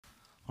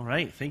All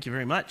right, thank you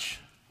very much.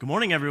 Good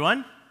morning,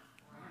 everyone.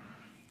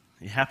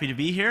 You happy to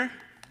be here?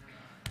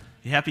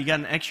 You happy you got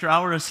an extra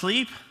hour of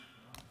sleep?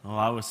 Oh,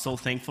 I was so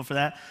thankful for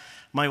that.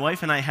 My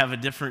wife and I have a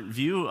different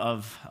view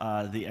of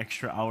the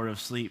extra hour of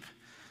sleep.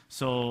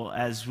 So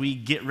as we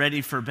get ready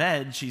for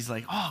bed, she's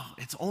like, oh,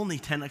 it's only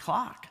 10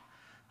 o'clock.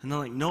 And I'm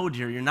like, no,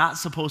 dear, you're not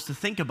supposed to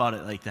think about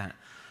it like that.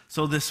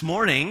 So this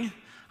morning,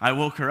 I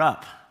woke her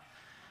up.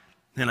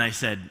 And I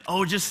said,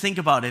 oh, just think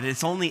about it.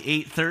 It's only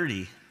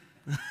 8:30.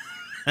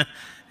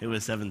 It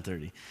was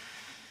 7:30.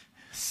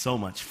 So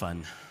much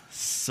fun.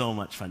 So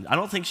much fun. I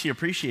don't think she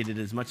appreciated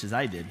it as much as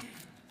I did.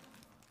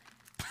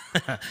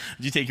 Would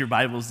you take your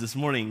Bibles this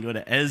morning and go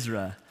to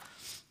Ezra?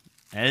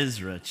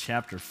 Ezra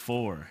chapter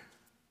 4.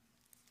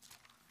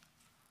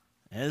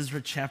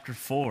 Ezra chapter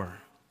 4.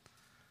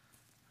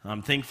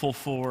 I'm thankful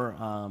for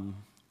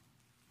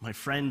my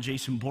friend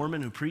Jason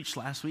Borman, who preached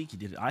last week. He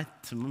did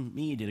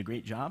a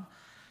great job.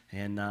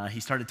 And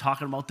he started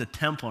talking about the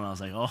temple, and I was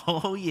like,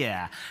 oh,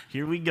 yeah,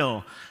 here we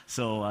go.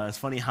 So it's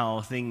funny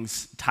how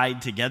things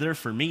tied together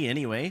for me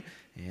anyway.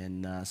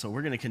 And so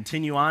we're going to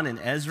continue on in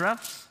Ezra.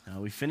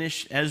 We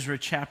finished Ezra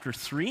chapter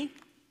 3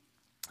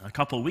 a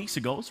couple of weeks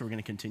ago, so we're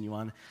going to continue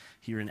on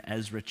here in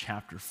Ezra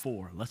chapter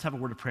 4. Let's have a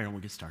word of prayer and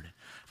we'll get started.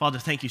 Father,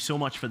 thank you so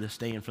much for this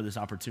day and for this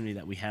opportunity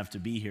that we have to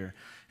be here.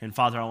 And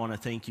Father, I want to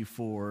thank you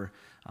for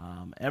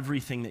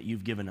everything that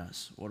you've given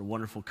us. What a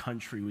wonderful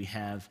country we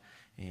have.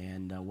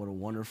 And what a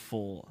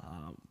wonderful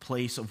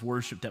place of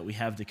worship that we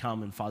have to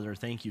come. And Father,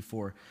 thank you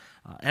for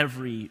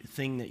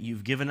everything that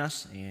you've given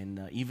us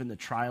and even the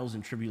trials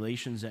and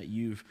tribulations that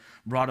you've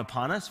brought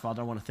upon us.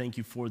 Father, I want to thank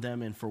you for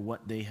them and for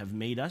what they have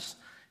made us.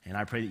 And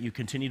I pray that you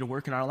continue to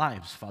work in our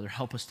lives. Father,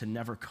 help us to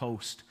never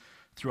coast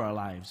through our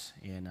lives.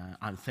 And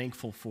I'm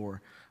thankful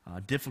for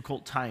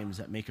difficult times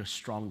that make us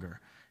stronger.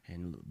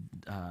 And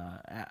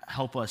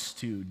help us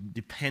to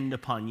depend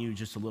upon you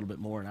just a little bit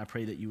more. And I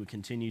pray that you would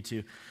continue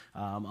to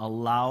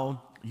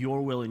allow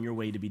your will and your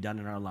way to be done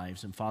in our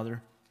lives. And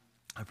Father,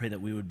 I pray that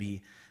we would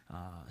be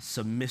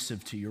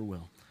submissive to your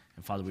will.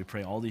 And Father, we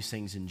pray all these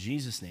things in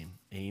Jesus' name.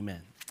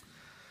 Amen.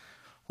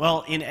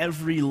 Well, in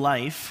every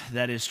life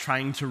that is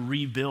trying to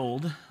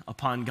rebuild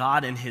upon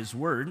God and his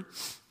word,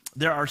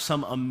 there are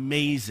some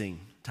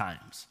amazing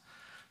times.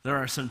 There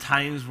are some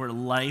times where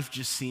life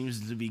just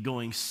seems to be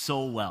going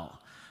so well.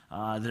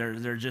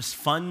 They're just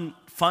fun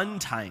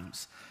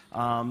times.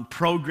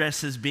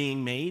 Progress is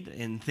being made,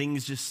 and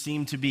things just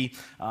seem to be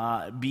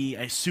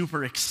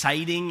super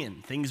exciting,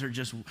 and things are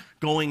just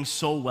going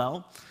so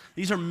well.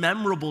 These are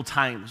memorable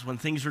times when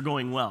things are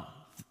going well.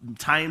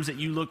 Times that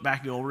you look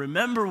back and go,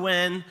 remember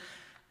when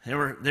they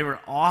were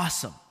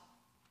awesome.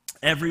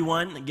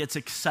 Everyone gets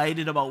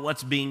excited about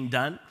what's being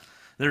done.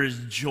 There is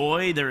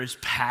joy, there is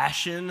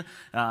passion,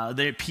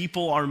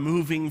 people are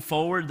moving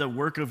forward, the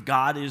work of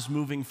God is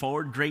moving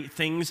forward, great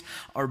things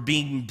are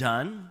being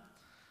done.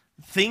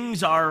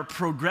 Things are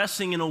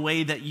progressing in a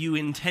way that you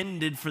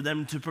intended for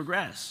them to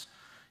progress.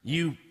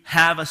 You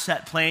have a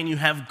set plan, you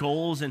have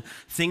goals, and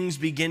things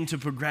begin to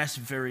progress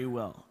very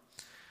well.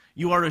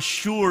 You are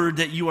assured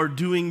that you are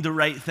doing the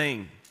right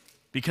thing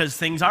because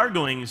things are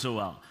going so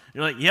well.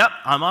 You're like, yep,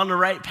 I'm on the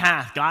right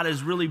path. God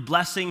is really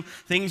blessing.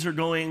 Things are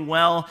going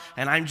well,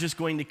 and I'm just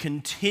going to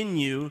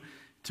continue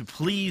to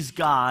please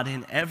God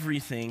in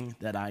everything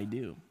that I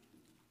do.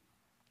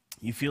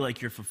 You feel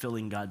like you're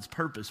fulfilling God's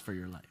purpose for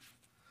your life.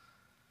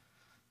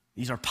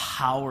 These are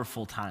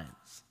powerful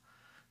times.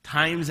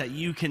 Times that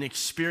you can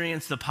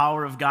experience the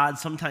power of God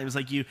sometimes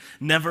like you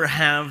never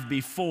have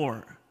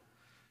before.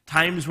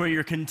 Times where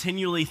you're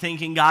continually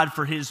thanking God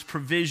for his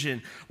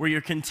provision, where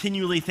you're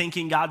continually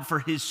thanking God for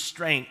his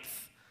strength.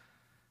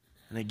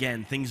 And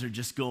again, things are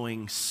just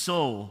going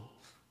so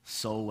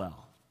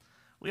well.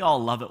 We all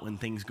love it when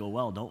things go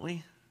well, don't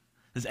we?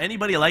 Does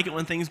anybody like it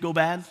when things go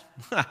bad?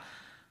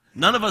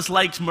 None of us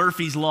likes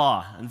Murphy's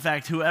Law. In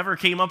fact, whoever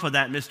came up with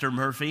that, Mr.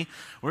 Murphy,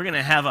 we're going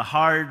to have a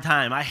hard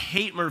time. I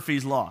hate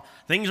Murphy's Law.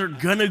 Things are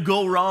going to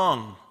go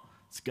wrong.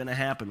 It's going to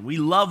happen. We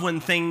love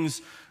when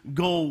things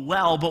go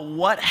well, but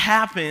what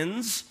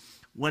happens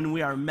when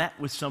we are met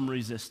with some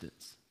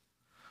resistance?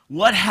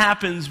 What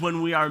happens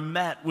when we are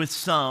met with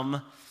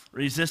some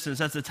resistance?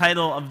 That's the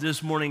title of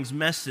this morning's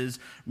message,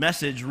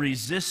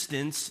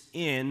 Resistance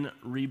in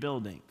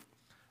Rebuilding.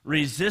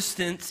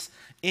 Resistance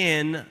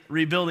in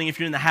rebuilding. If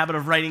you're in the habit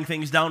of writing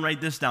things down,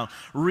 write this down.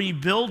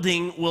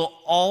 Rebuilding will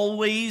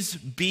always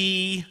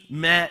be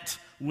met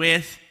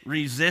with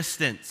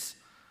resistance.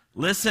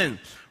 Listen,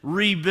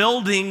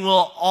 rebuilding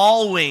will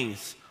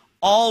always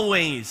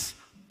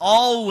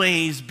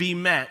be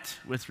met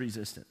with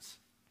resistance.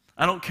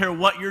 I don't care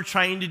what you're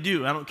trying to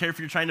do. I don't care if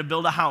you're trying to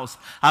build a house.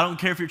 I don't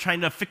care if you're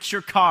trying to fix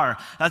your car.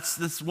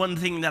 That's one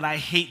thing that I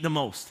hate the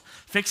most.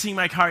 Fixing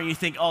my car, and you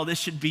think, oh, this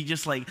should be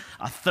just like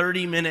a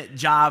 30-minute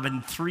job,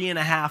 and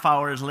 3.5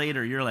 hours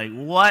later, you're like,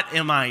 what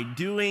am I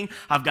doing?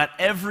 I've got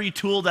every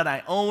tool that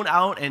I own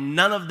out, and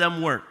none of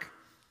them work.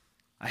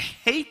 I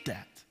hate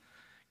that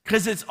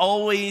because it's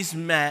always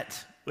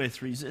met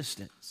with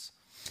resistance.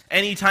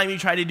 anytime you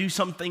try to do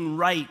something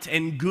right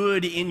and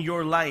good in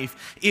your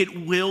life,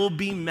 it will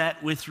be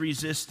met with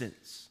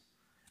resistance.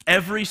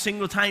 Every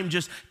single time,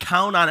 just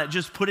count on it.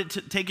 Just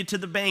take it to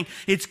the bank.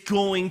 It's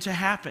going to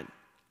happen.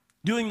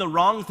 Doing the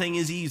wrong thing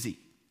is easy.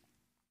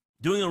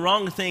 Doing the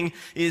wrong thing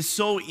is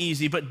so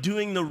easy, but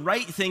doing the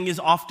right thing is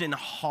often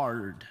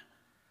hard.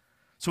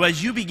 So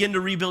as you begin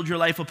to rebuild your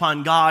life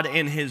upon God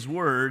and His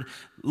Word,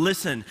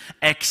 listen,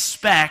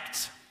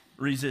 expect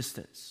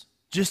resistance.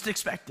 Just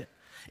expect it.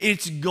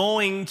 It's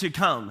going to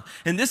come.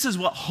 And this is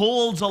what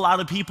holds a lot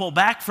of people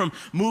back from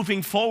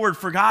moving forward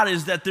for God,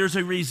 is that there's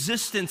a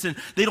resistance and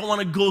they don't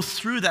want to go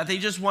through that. They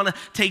just want to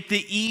take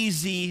the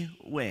easy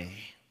way.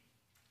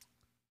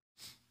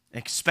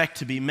 Expect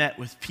to be met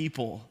with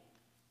people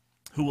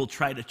who will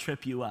try to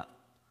trip you up.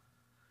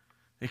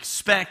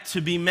 Expect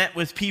to be met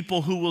with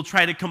people who will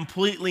try to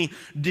completely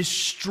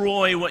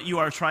destroy what you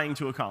are trying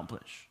to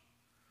accomplish.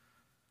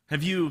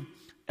 Have you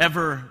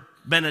ever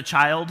been a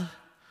child?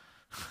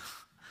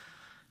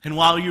 And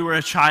while you were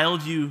a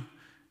child, you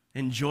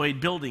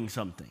enjoyed building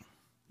something.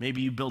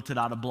 Maybe you built it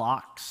out of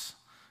blocks.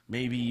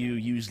 Maybe you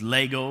used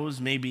Legos.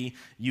 Maybe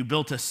you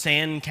built a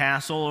sand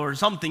castle or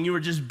something. You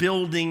were just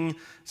building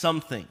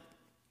something.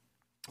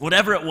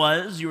 Whatever it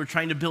was, you were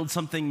trying to build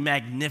something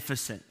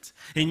magnificent.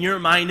 In your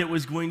mind, it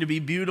was going to be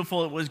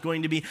beautiful. It was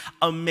going to be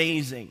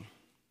amazing.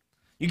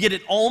 You get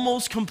it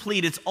almost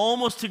complete. It's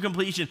almost to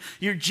completion.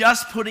 You're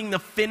just putting the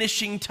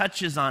finishing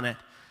touches on it.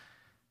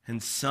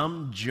 And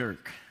some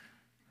jerk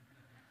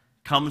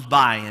comes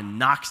by and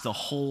knocks the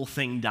whole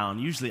thing down.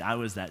 Usually I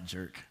was that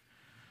jerk.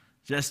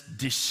 Just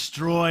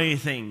destroy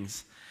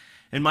things.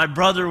 And my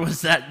brother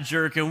was that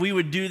jerk, and we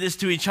would do this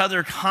to each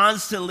other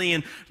constantly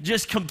and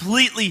just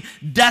completely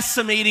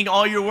decimating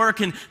all your work,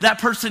 and that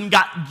person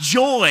got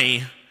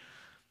joy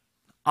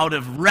out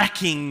of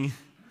wrecking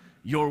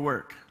your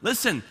work.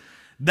 Listen,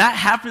 that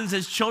happens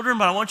as children,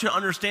 but I want you to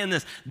understand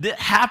this. That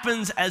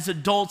happens as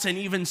adults and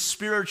even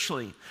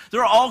spiritually.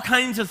 There are all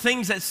kinds of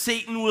things that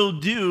Satan will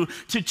do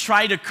to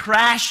try to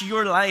crash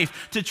your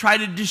life, to try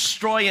to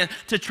destroy it,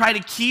 to try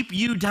to keep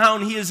you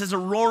down. He is as a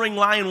roaring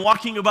lion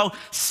walking about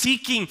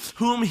seeking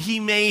whom he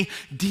may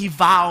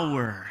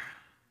devour.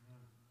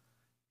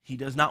 He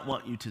does not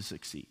want you to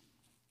succeed.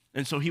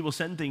 And so he will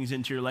send things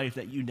into your life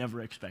that you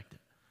never expected.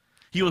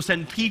 He will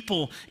send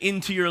people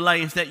into your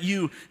life that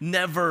you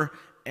never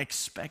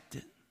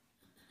expected.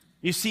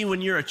 You see,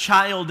 when you're a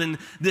child and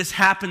this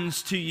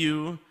happens to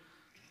you,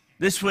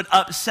 this would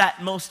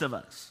upset most of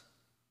us.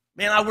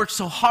 Man, I worked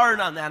so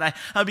hard on that.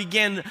 I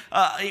began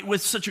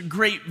with such a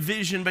great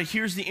vision, but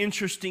here's the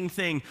interesting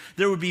thing.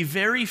 There would be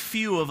very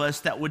few of us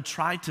that would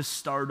try to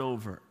start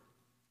over.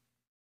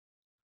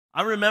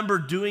 I remember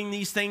doing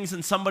these things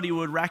and somebody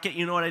would wreck it.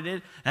 You know what I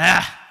did?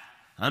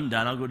 I'm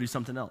done. I'll go do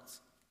something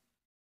else.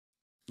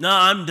 No,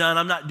 I'm done.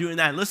 I'm not doing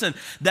that. Listen,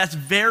 that's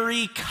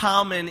very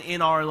common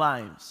in our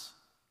lives.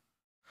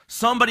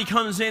 Somebody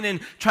comes in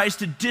and tries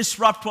to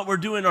disrupt what we're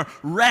doing or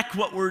wreck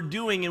what we're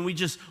doing, and we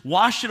just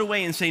wash it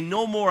away and say,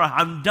 no more,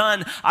 I'm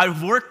done.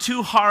 I've worked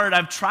too hard,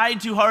 I've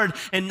tried too hard,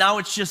 and now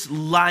it's just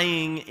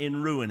lying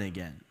in ruin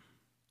again.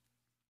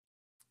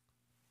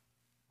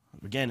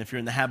 Again, if you're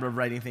in the habit of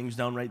writing things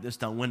down, write this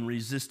down. When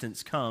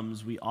resistance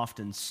comes, we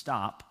often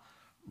stop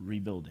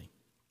rebuilding.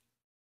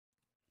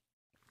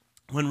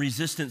 When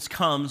resistance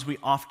comes, we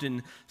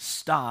often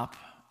stop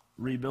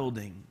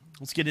rebuilding.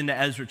 Let's get into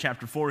Ezra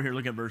chapter 4 here.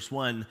 Look at verse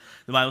 1.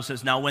 The Bible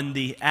says, now when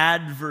the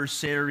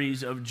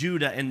adversaries of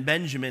Judah and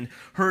Benjamin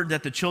heard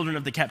that the children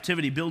of the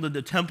captivity builded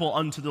the temple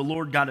unto the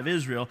Lord God of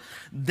Israel,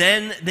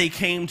 then they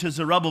came to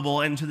Zerubbabel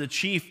and to the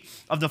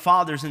chief of the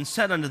fathers and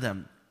said unto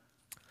them,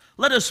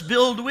 let us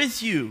build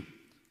with you.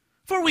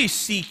 For we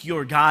seek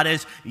your God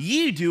as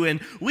ye do, and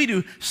we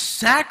do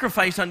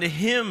sacrifice unto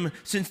him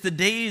since the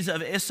days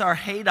of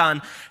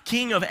Esarhaddon,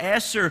 king of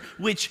Assur,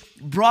 which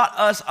brought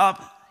us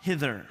up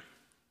hither.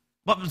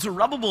 But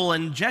Zerubbabel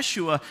and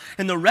Jeshua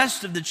and the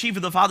rest of the chief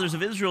of the fathers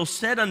of Israel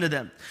said unto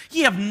them,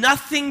 ye have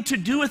nothing to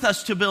do with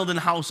us to build an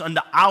house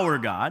unto our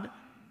God,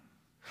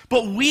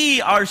 but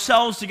we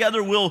ourselves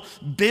together will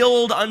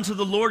build unto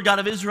the Lord God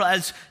of Israel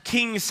as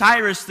King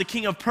Cyrus, the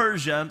king of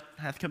Persia,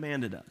 hath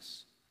commanded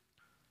us.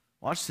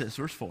 Watch this,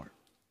 verse 4.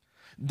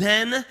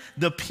 Then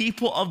the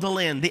people of the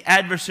land, the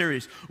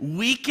adversaries,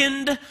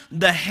 weakened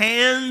the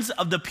hands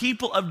of the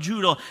people of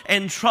Judah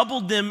and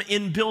troubled them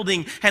in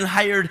building and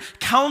hired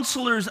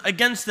counselors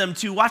against them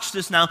to, watch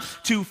this now,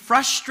 to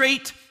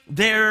frustrate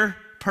their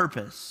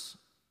purpose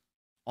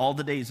all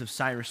the days of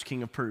Cyrus,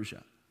 king of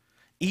Persia,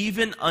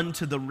 even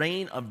unto the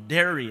reign of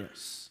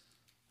Darius,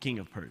 king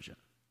of Persia.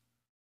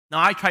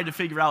 Now I tried to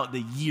figure out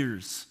the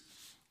years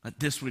that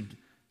this would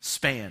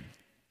span,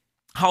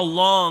 how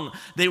long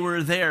they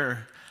were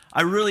there.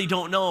 I really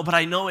don't know, but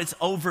I know it's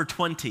over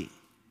 20.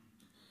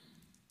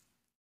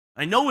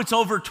 I know it's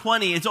over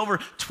 20. It's over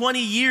 20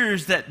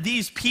 years that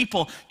these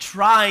people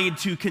tried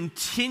to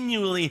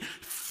continually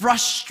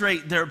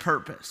frustrate their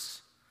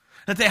purpose,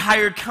 that they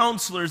hired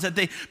counselors, that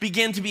they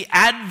began to be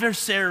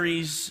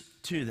adversaries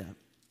to them.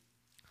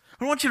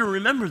 I want you to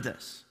remember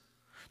this.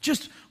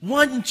 Just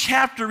one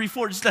chapter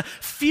before, just a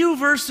few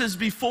verses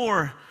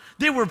before,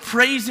 they were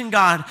praising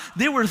God.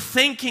 They were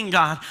thanking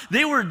God.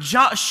 They were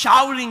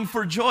shouting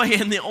for joy,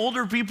 and the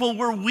older people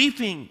were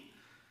weeping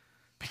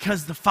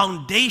because the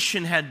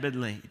foundation had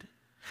been laid.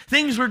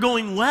 Things were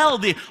going well.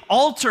 The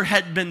altar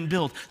had been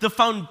built. The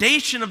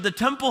foundation of the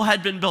temple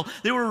had been built.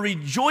 They were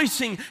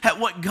rejoicing at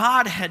what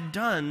God had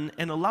done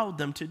and allowed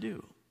them to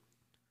do.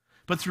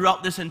 But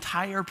throughout this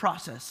entire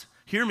process,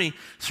 hear me,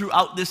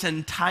 throughout this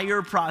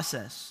entire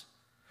process,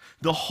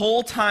 the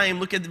whole time,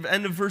 look at the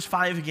end of verse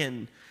 5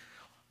 again,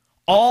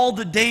 all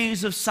the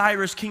days of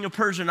Cyrus, king of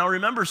Persia. Now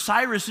remember,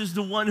 Cyrus is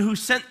the one who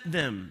sent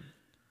them.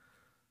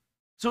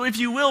 So if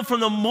you will, from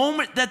the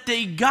moment that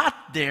they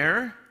got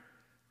there,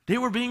 they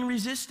were being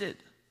resisted.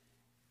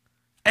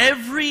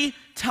 Every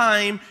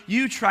time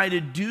you try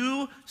to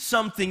do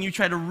something, you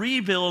try to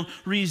rebuild,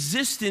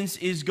 resistance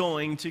is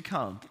going to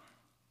come.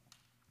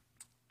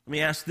 Let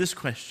me ask this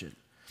question.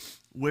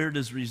 Where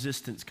does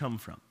resistance come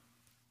from?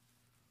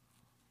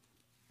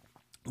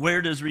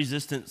 Where does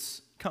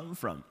resistance come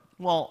from?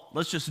 Well,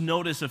 let's just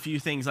notice a few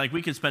things. Like,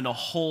 we could spend a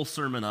whole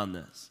sermon on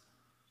this.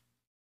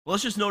 Well,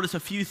 let's just notice a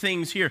few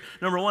things here.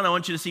 Number one, I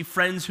want you to see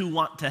friends who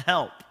want to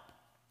help.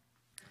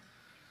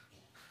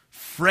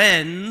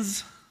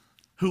 Friends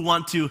who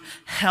want to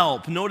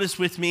help. Notice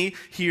with me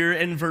here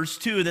in verse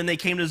 2, then they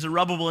came to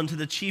Zerubbabel and to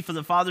the chief of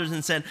the fathers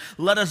and said,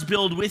 let us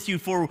build with you,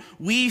 for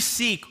we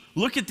seek,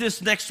 look at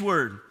this next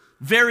word,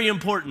 very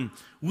important,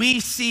 we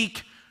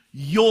seek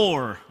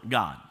your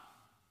God.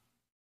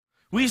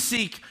 We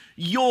seek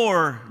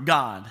your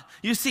God.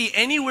 You see,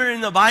 anywhere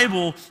in the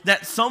Bible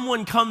that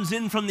someone comes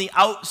in from the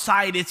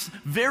outside, it's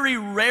very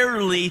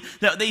rarely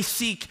that they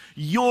seek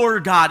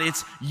your God.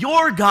 It's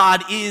your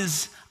God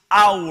is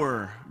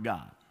our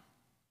God.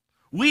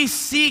 We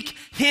seek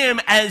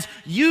him as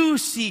you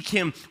seek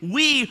him.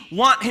 We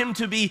want him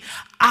to be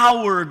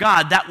our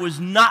God. That was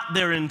not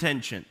their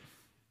intention,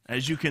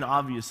 as you can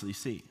obviously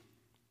see.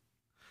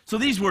 So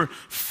these were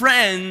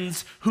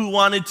friends who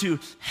wanted to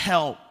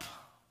help.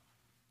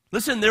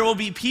 Listen, there will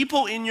be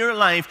people in your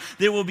life,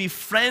 there will be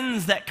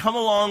friends that come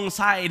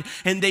alongside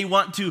and they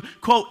want to,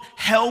 quote,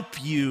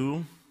 help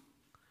you,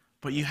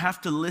 but you have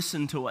to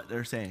listen to what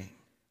they're saying.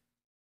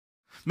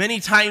 Many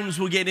times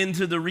we'll get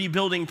into the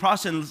rebuilding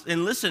process,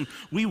 and listen,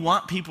 we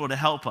want people to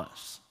help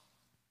us.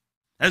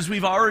 As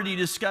we've already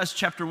discussed,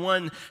 chapter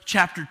 1,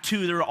 chapter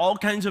 2, there are all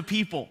kinds of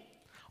people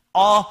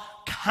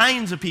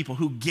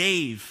who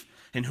gave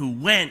and who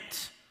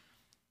went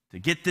to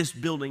get this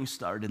building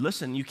started.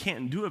 Listen, you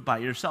can't do it by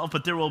yourself,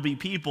 but there will be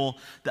people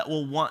that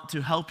will want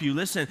to help you.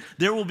 Listen,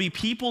 there will be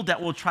people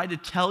that will try to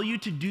tell you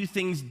to do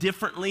things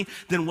differently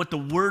than what the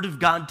Word of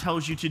God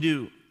tells you to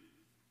do.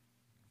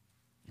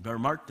 You better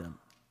mark them.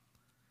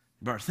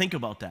 You better think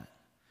about that.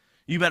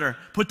 You better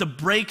put the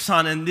brakes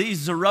on. And these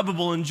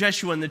Zerubbabel and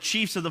Jeshua and the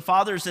chiefs of the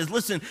fathers says,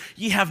 listen,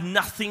 ye have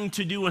nothing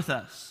to do with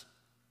us.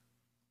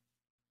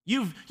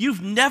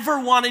 You've never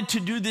wanted to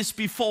do this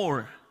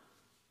before.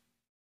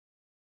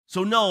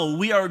 So no,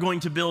 we are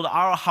going to build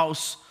our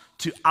house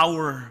to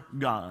our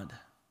God.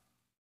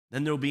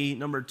 Then there'll be,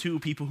 number 2,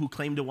 people who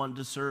claim to want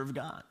to serve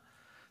God.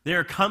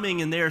 They're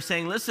coming and they're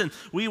saying, listen,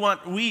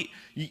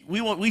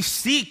 we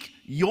seek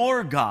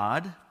your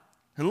God.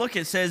 And look,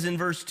 it says in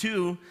verse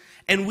 2,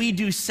 and we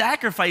do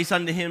sacrifice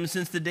unto him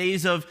since the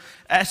days of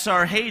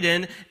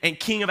Esarhaddon and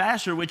king of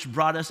Ashur, which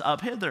brought us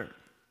up hither.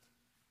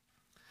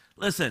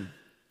 Listen,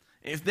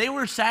 if they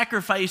were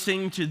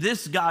sacrificing to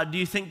this God, do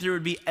you think there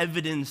would be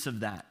evidence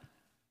of that?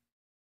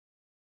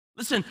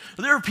 Listen,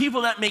 there are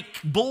people that make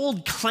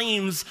bold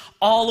claims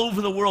all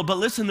over the world, but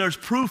listen, there's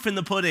proof in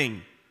the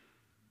pudding.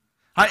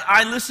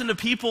 I listen to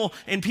people,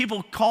 and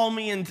people call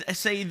me and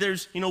say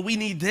we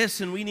need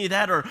this and we need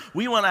that, or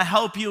we want to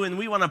help you and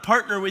we want to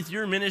partner with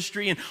your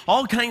ministry, and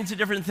all kinds of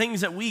different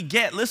things that we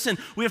get. Listen,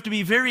 we have to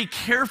be very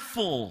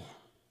careful,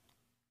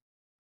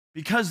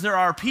 because there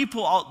are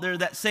people out there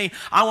that say,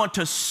 I want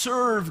to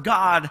serve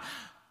God,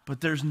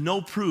 but there's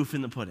no proof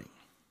in the pudding.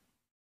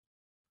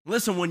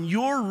 Listen, when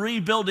you're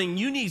rebuilding,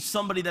 you need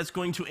somebody that's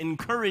going to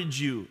encourage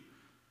you,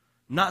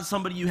 not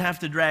somebody you have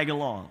to drag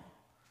along,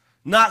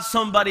 not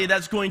somebody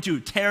that's going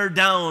to tear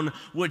down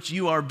what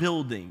you are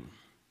building.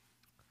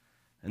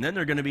 And then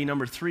there are going to be,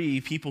 number 3,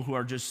 people who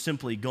are just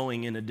simply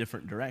going in a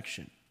different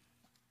direction.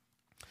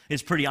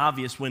 It's pretty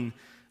obvious when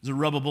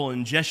Zerubbabel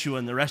and Jeshua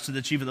and the rest of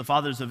the chief of the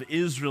fathers of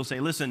Israel say,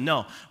 listen,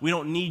 no, we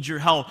don't need your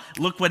help.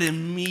 Look what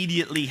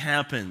immediately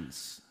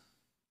happens.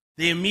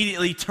 They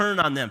immediately turn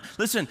on them.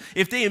 Listen,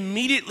 if they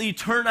immediately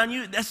turn on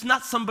you, that's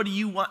not somebody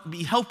you want to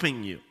be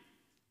helping you.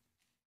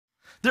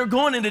 They're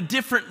going in a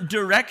different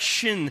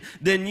direction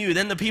than you.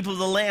 Then the people of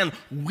the land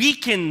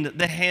weakened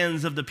the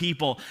hands of the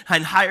people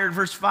and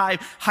verse 5,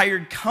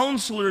 hired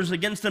counselors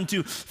against them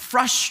to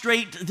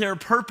frustrate their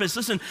purpose.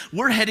 Listen,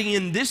 we're heading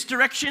in this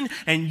direction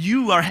and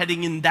you are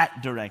heading in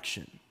that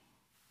direction.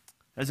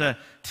 As a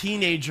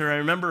teenager, I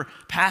remember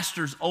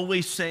pastors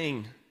always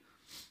saying,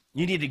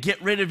 you need to get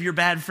rid of your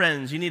bad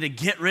friends. You need to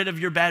get rid of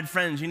your bad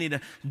friends. You need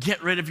to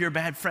get rid of your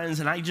bad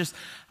friends. And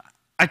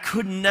I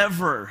could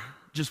never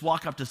just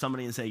walk up to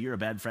somebody and say, you're a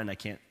bad friend, I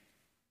can't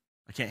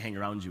hang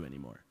around you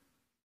anymore.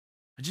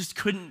 I just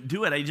couldn't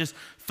do it. I just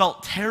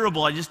felt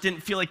terrible. I just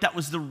didn't feel like that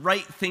was the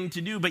right thing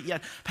to do. But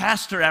yet,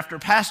 pastor after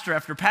pastor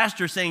after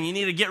pastor saying, you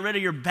need to get rid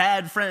of your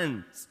bad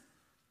friends.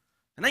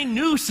 And I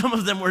knew some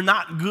of them were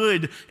not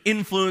good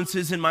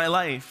influences in my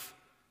life.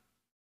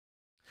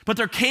 But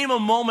there came a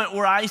moment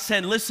where I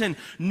said, listen,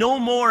 no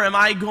more am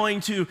I going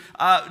to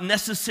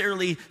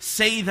necessarily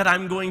say that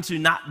I'm going to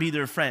not be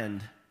their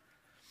friend.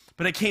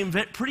 But it came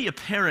pretty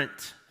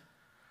apparent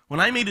when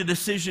I made a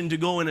decision to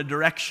go in a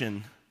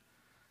direction,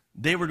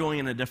 they were going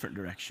in a different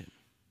direction.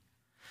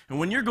 And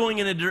when you're going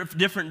in a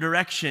different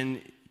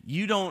direction,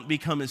 you don't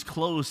become as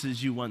close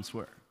as you once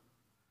were.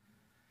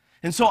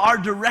 And so our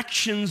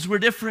directions were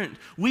different.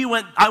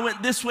 I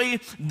went this way,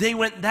 they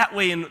went that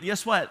way, and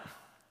guess what?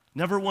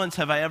 Never once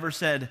have I ever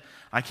said,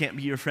 I can't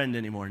be your friend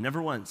anymore.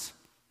 Never once.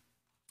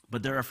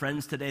 But there are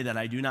friends today that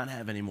I do not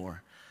have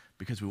anymore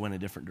because we went a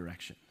different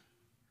direction.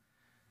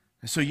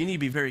 And so you need to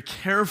be very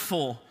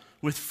careful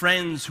with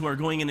friends who are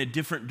going in a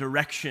different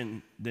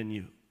direction than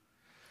you.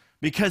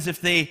 Because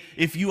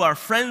if you are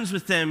friends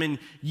with them and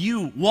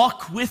you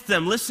walk with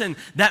them, listen,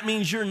 that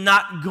means you're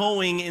not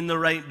going in the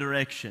right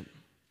direction.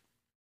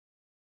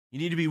 You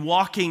need to be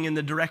walking in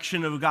the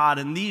direction of God.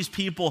 And these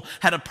people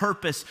had a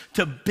purpose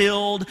to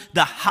build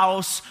the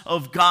house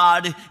of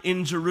God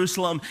in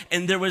Jerusalem.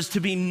 And there was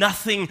to be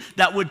nothing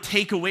that would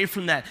take away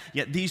from that.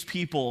 Yet these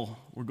people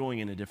were going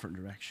in a different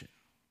direction.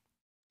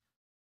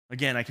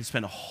 Again, I could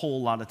spend a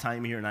whole lot of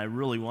time here, and I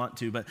really want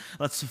to, but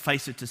let's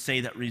suffice it to say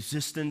that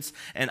resistance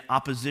and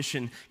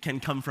opposition can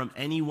come from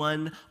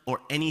anyone or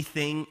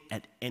anything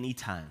at any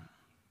time.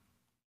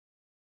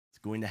 It's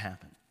going to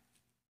happen.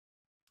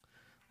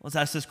 Let's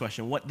ask this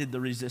question. What did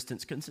the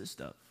resistance consist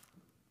of?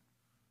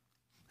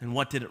 And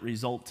what did it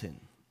result in?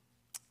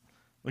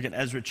 Look at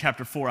Ezra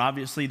chapter 4.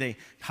 Obviously, they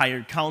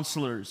hired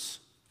counselors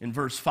in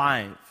verse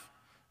 5.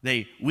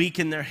 They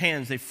weakened their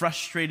hands. They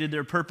frustrated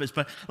their purpose.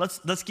 But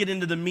let's get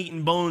into the meat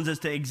and bones as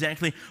to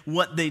exactly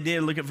what they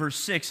did. Look at verse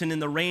 6. And in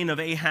the reign of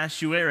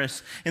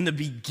Ahasuerus, in the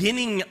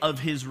beginning of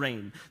his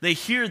reign, they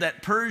hear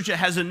that Persia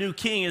has a new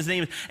king. His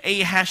name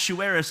is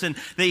Ahasuerus. And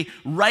they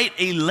write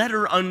a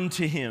letter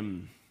unto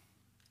him.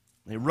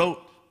 They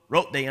wrote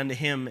they unto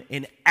him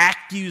an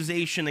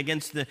accusation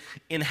against the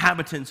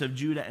inhabitants of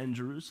Judah and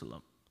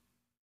Jerusalem.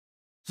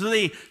 So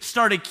they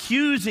start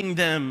accusing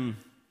them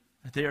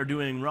that they are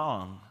doing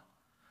wrong.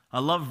 I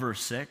love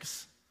verse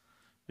 6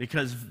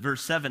 because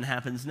verse 7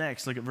 happens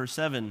next. Look at verse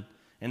 7.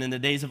 And in the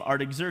days of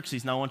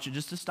Artaxerxes. Now I want you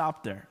just to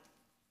stop there.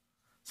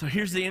 So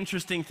here's the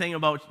interesting thing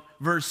about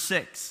verse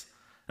 6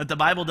 that the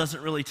Bible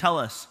doesn't really tell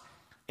us.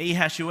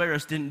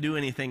 Ahasuerus didn't do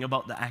anything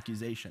about the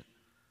accusation.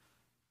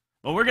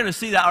 But we're going to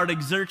see that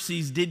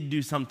Artaxerxes did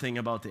do something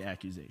about the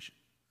accusation.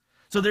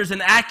 So there's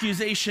an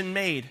accusation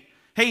made.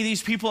 Hey,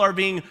 these people are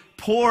being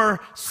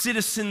poor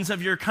citizens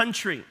of your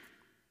country.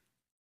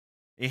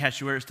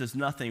 Ahasuerus does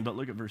nothing, but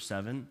look at verse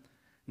 7.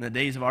 In the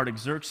days of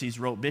Artaxerxes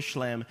wrote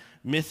Bishlam,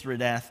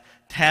 Mithridath,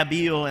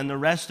 Tabeel, and the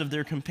rest of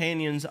their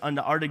companions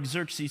unto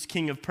Artaxerxes,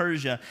 king of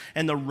Persia.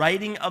 And the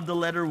writing of the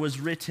letter was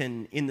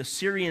written in the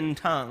Syrian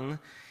tongue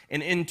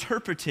and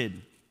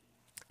interpreted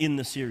in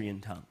the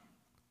Syrian tongue.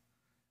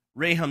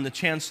 Rahum, the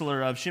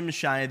chancellor of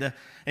Shimshai,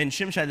 and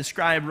Shimshai the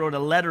scribe wrote a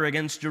letter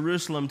against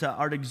Jerusalem to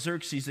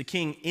Artaxerxes the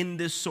king in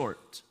this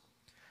sort.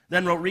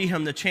 Then wrote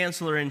Rehum the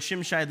chancellor and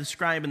Shimshai the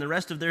scribe and the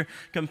rest of their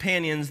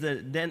companions,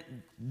 the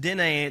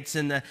Dinaites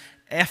and the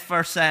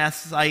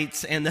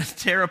Epharsites and the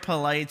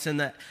Terapelites and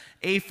the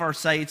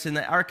Apharsites and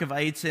the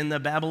Archavites and the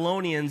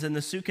Babylonians and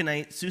the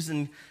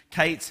Susanites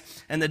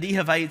and the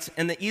Dehavites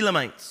and the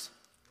Elamites.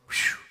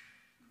 Whew.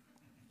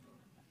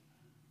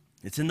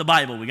 It's in the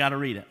Bible. We got to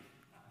read it.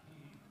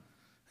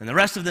 And the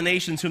rest of the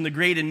nations whom the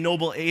great and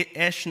noble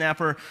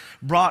Eshnapper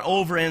brought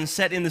over and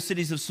set in the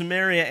cities of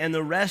Samaria, and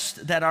the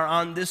rest that are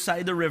on this side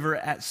of the river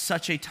at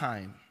such a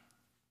time.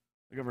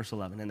 Look at verse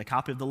 11. And the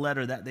copy of the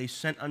letter that they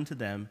sent unto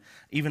them,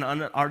 even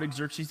unto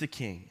Artaxerxes the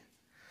king.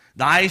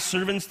 Thy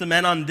servants, the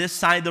men on this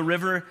side the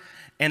river,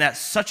 and at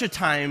such a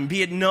time,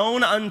 be it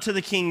known unto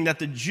the king that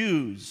the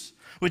Jews,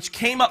 which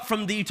came up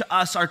from thee to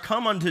us, are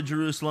come unto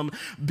Jerusalem,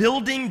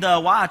 building the,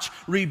 watch,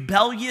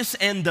 rebellious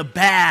and the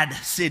bad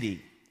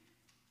city,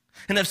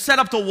 and have set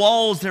up the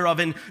walls thereof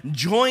and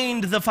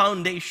joined the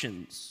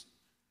foundations.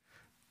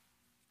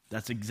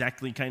 That's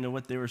exactly kind of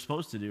what they were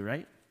supposed to do,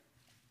 right?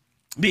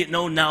 Be it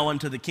known now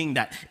unto the king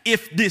that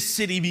if this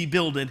city be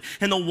builded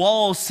and the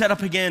walls set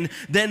up again,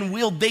 then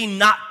will they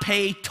not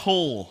pay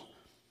toll,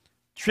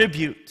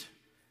 tribute,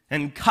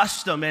 and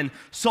custom, and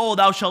so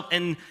thou shalt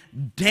and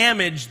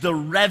damage the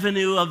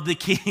revenue of the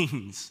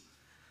kings.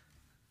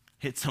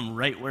 Hits them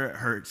right where it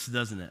hurts,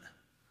 doesn't it?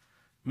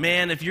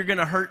 Man, if you're going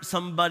to hurt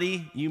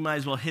somebody, you might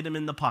as well hit them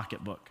in the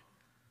pocketbook.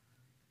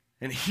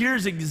 And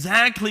here's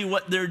exactly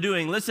what they're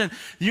doing. Listen,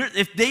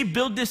 if they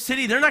build this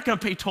city, they're not going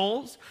to pay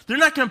tolls. They're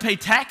not going to pay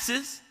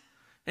taxes.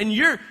 And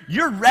your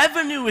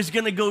revenue is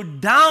going to go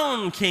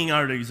down, King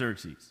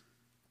Artaxerxes.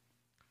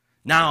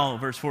 Now,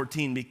 verse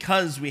 14,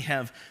 because we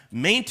have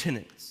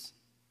maintenance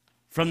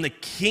from the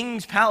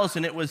king's palace,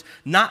 and it was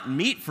not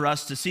meet for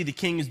us to see the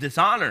king's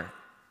dishonor.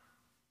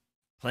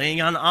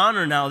 Playing on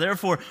honor now,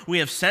 therefore we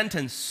have sent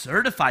and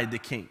certified the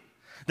king.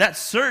 That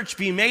search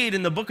be made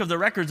in the book of the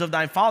records of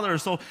thy father,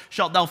 so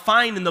shalt thou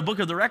find in the book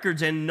of the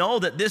records, and know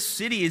that this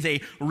city is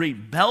a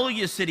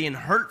rebellious city and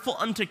hurtful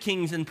unto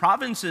kings and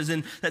provinces,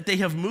 and that they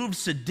have moved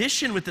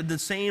sedition with the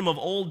same of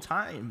old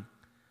time,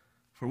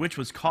 for which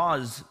was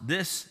caused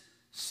this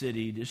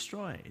city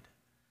destroyed.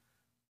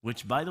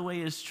 Which, by the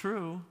way, is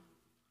true.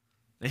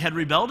 They had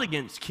rebelled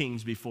against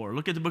kings before.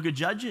 Look at the book of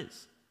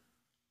Judges.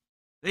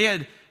 They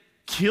had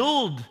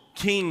killed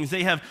kings.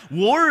 They have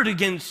warred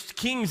against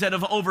kings that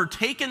have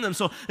overtaken them.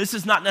 So this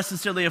is not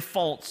necessarily a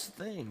false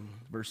thing.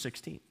 Verse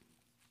 16.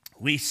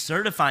 We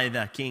certify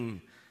the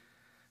king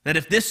that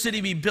if this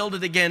city be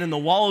builded again and the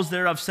walls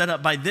thereof set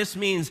up by this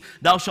means,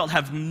 thou shalt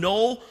have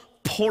no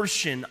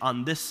portion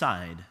on this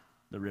side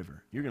the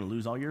river. You're going to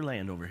lose all your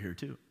land over here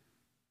too.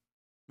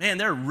 Man,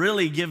 they're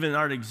really giving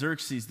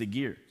Artaxerxes the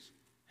gears.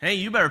 Hey,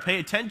 you better pay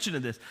attention to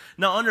this.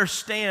 Now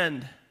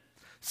understand,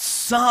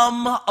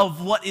 some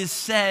of what is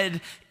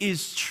said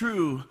is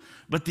true,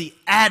 but the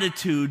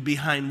attitude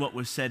behind what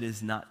was said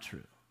is not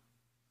true.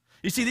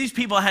 You see, these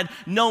people had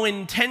no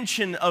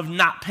intention of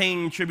not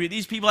paying tribute.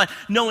 These people had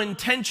no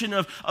intention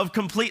of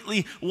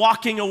completely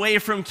walking away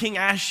from King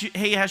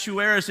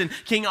Ahasuerus and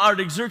King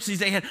Artaxerxes.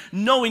 They had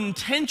no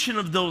intention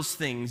of those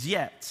things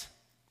yet.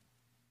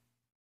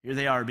 Here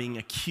they are being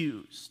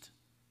accused.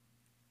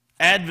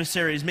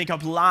 Adversaries make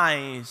up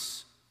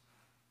lies.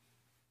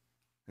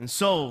 And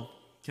so,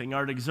 King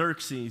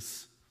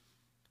Artaxerxes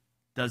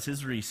does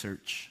his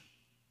research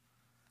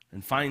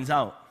and finds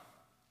out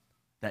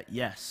that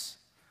yes,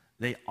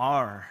 they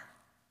are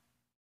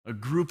a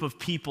group of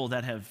people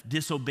that have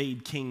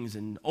disobeyed kings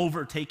and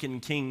overtaken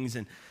kings,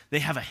 and they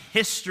have a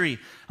history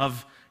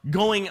of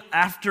going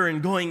after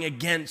and going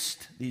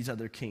against these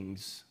other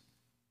kings.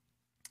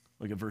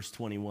 Look at verse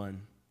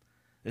 21.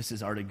 This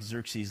is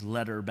Artaxerxes'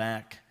 letter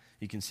back.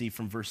 You can see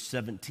from verse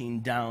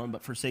 17 down,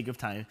 but for sake of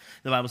time,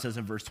 the Bible says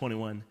in verse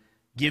 21,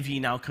 give ye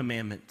now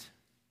commandment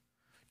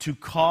to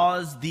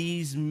cause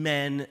these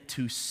men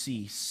to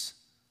cease,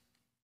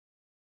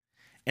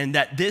 and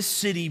that this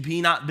city be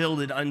not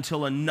builded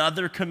until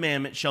another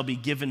commandment shall be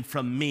given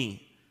from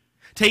me.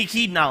 Take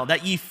heed now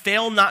that ye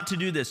fail not to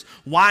do this.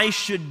 Why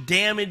should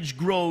damage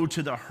grow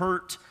to the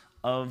hurt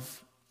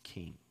of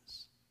kings?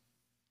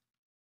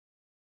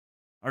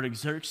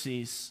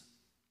 Artaxerxes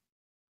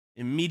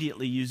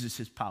immediately uses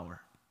his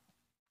power.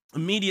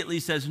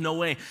 Immediately says, no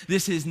way,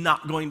 this is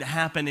not going to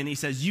happen. And he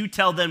says, you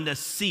tell them to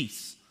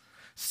cease.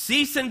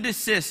 Cease and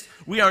desist.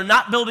 We are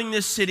not building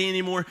this city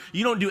anymore.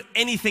 You don't do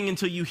anything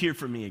until you hear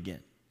from me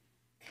again.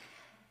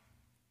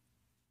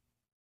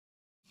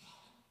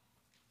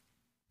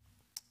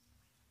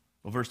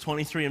 Well, verse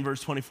 23 and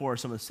verse 24 are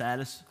some of the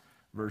saddest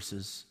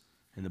verses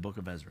in the book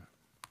of Ezra.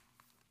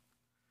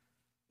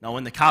 Now,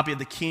 when the copy of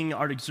the king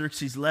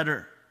Artaxerxes'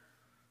 letter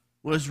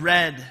was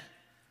read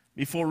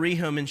before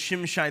Rehum and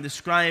Shimshai the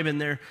scribe and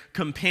their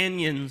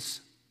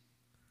companions,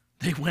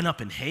 they went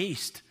up in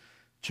haste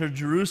to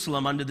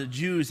Jerusalem unto the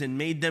Jews and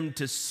made them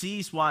to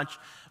cease watch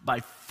by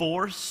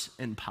force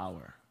and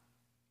power.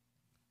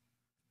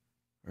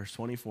 Verse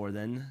 24,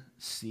 then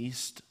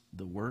ceased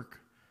the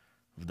work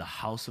of the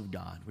house of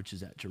God, which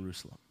is at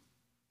Jerusalem.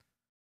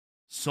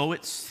 So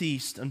it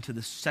ceased unto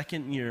the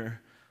second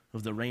year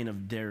of the reign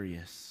of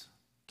Darius,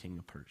 king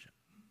of Persia.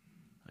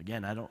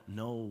 Again, I don't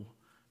know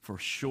for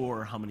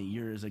sure how many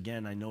years.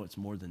 Again, I know it's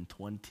more than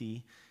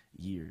 20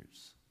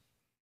 years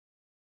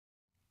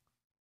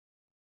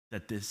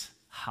that this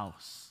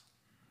house,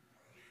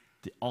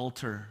 the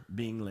altar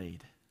being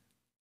laid,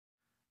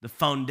 the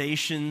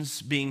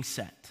foundations being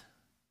set,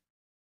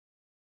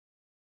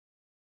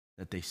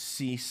 that they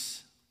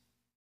cease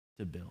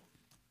to build.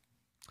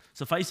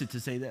 Suffice it to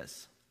say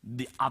this,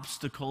 the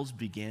obstacles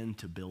began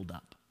to build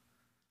up.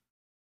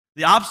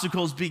 The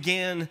obstacles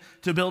began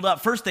to build up.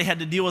 First, they had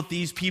to deal with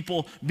these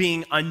people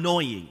being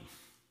annoying.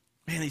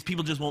 Man, these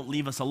people just won't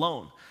leave us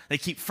alone. They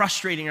keep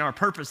frustrating our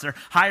purpose. They're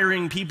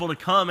hiring people to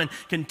come and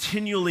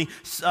continually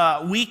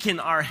weaken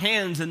our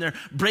hands, and they're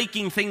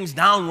breaking things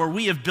down where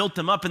we have built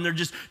them up, and they're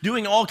just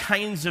doing all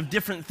kinds of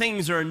different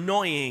things that are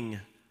annoying.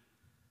 And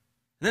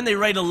then they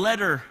write a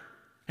letter,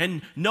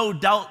 and no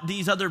doubt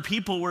these other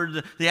people were,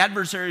 the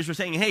adversaries were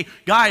saying, hey,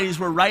 guys,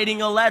 we're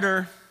writing a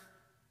letter.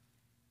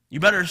 You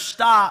better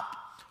stop.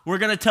 We're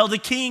going to tell the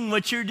king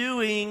what you're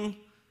doing.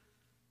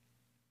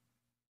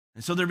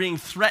 And so they're being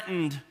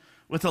threatened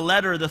with a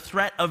letter, the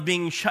threat of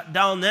being shut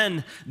down.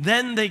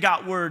 Then they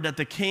got word that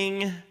the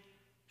king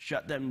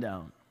shut them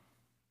down.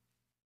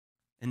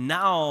 And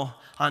now,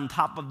 on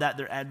top of that,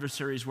 their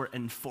adversaries were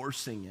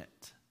enforcing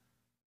it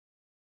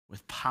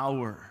with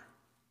power.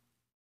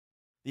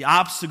 The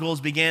obstacles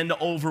began to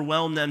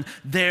overwhelm them.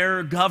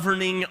 Their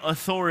governing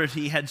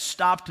authority had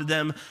stopped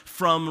them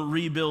from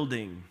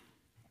rebuilding.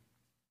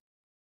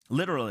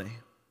 Literally.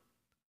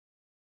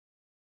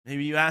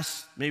 Maybe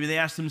they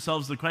asked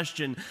themselves the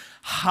question,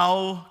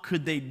 how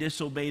could they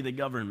disobey the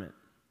government?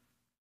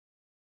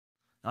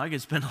 Now, I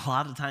could spend a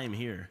lot of time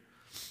here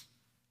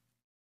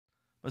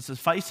But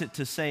suffice it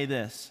to say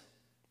this: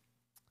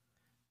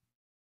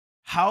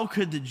 how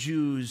could the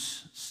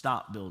Jews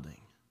stop building?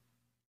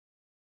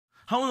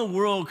 How in the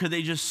world could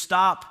they just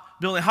stop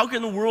building? How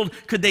in the world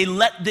could they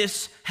let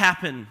this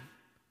happen?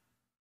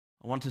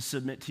 I want to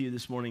submit to you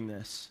this morning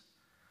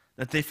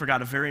that they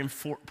forgot a very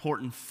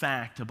important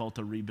fact about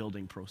the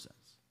rebuilding process.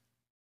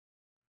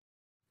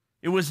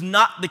 It was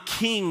not the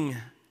king,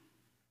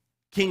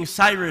 King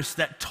Cyrus,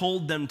 that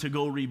told them to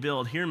go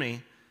rebuild. Hear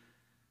me.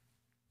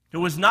 It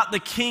was not the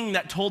king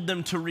that told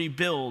them to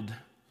rebuild.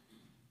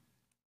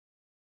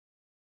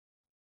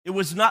 It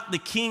was not the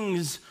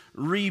king's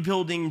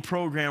rebuilding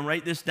program.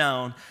 Write this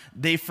down.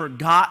 They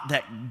forgot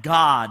that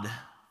God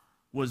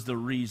was the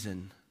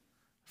reason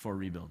for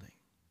rebuilding.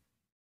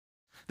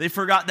 They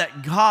forgot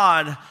that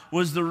God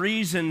was the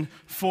reason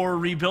for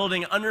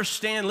rebuilding.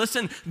 Understand,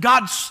 listen,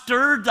 God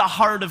stirred the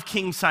heart of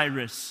King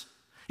Cyrus.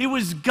 It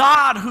was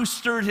God who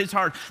stirred his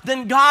heart.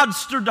 Then God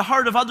stirred the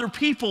heart of other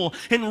people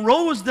and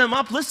rose them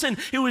up. Listen,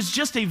 it was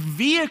just a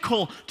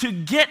vehicle to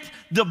get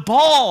the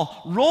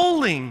ball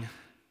rolling.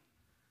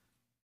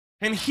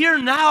 And here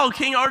now,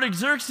 King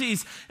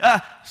Artaxerxes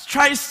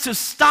tries to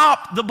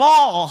stop the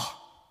ball.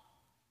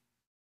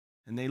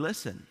 And they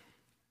listen.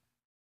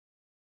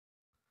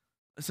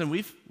 Listen,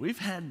 we've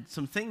had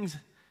some things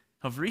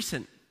of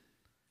recent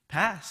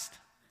past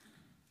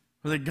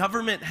where the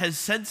government has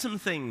said some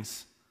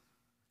things.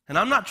 And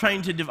I'm not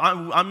trying to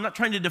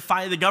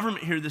defy the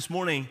government here this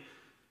morning.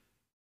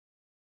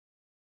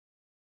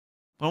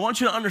 But I want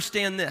you to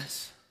understand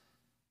this.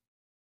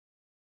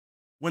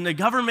 When the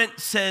government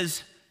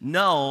says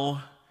no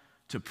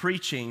to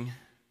preaching,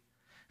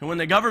 and when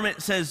the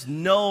government says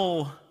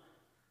no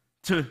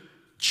to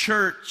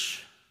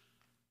church,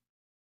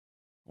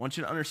 I want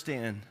you to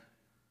understand,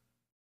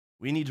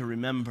 we need to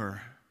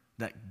remember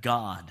that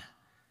God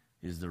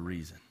is the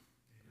reason.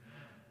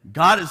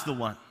 God is the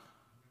one.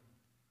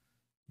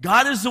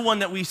 God is the one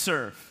that we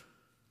serve.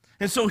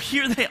 And so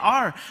here they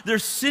are. They're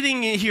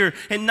sitting here,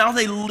 and now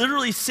they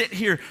literally sit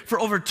here for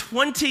over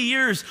 20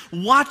 years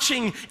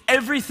watching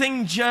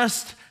everything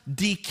just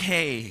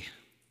decay,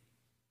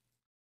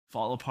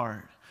 fall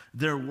apart.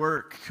 Their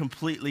work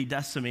completely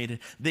decimated.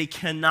 They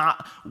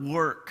cannot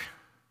work.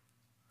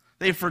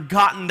 They've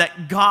forgotten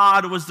that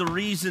God was the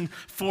reason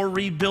for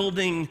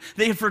rebuilding.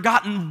 They have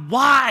forgotten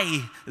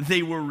why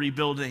they were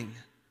rebuilding.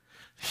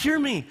 Hear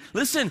me.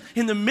 Listen,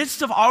 in the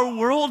midst of our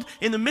world,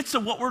 in the midst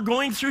of what we're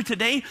going through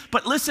today,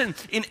 but listen,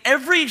 in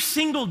every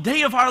single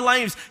day of our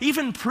lives,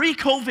 even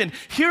pre-COVID,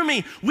 hear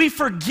me, we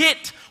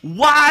forget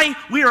why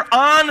we are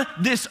on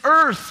this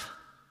earth.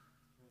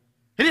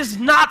 It is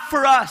not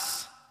for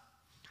us.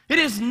 It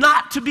is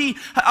not to be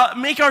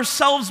make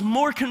ourselves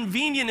more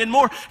convenient and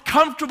more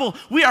comfortable.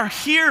 We are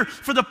here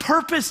for the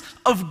purpose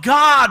of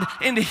God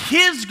and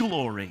His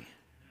glory.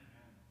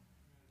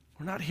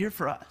 We're not here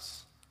for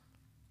us.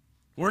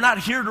 We're not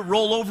here to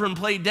roll over and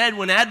play dead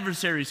when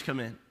adversaries come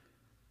in.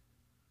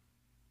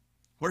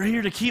 We're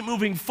here to keep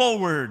moving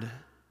forward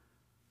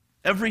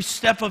every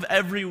step of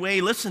every way.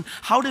 Listen,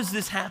 how does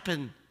this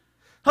happen?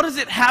 How does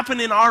it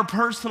happen in our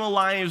personal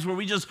lives where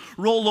we just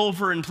roll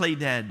over and play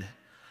dead?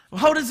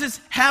 How does this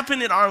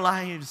happen in our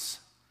lives?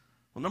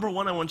 Well, number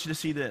one, I want you to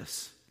see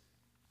this.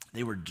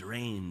 They were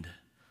drained.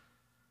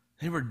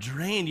 They were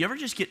drained. You ever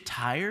just get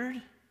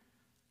tired?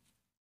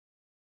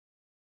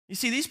 You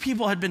see, these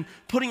people had been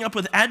putting up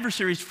with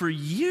adversaries for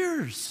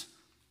years.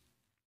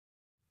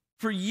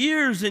 For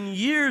years and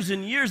years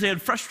and years, they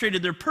had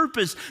frustrated their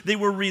purpose. They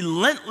were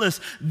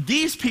relentless.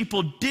 These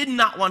people did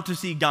not want to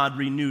see God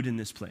renewed in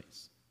this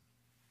place.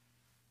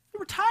 They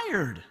were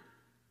tired.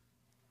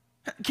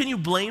 Can you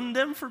blame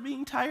them for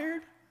being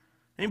tired?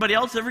 Anybody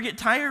else ever get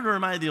tired, or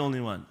am I the only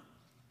one?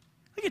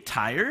 I get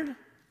tired.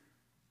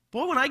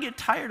 Boy, when I get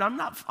tired, I'm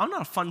not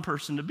a fun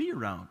person to be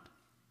around.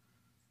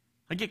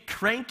 I get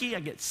cranky, I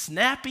get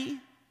snappy.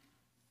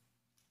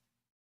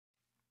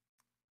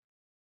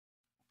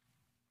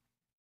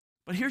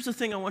 But here's the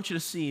thing I want you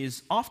to see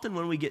is often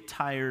when we get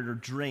tired or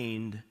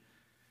drained,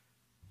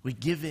 we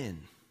give in.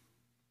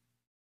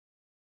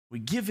 We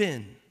give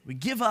in. We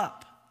give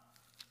up.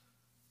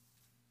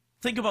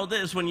 Think about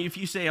this if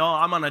you say, oh,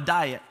 I'm on a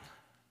diet.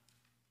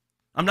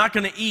 I'm not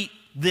going to eat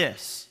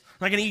this.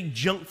 I'm not going to eat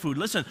junk food.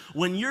 Listen,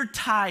 when you're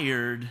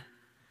tired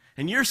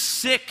and you're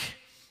sick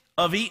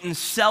of eating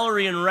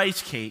celery and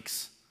rice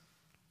cakes,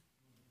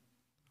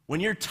 when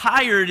you're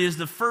tired is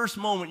the first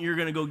moment you're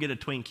going to go get a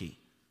Twinkie.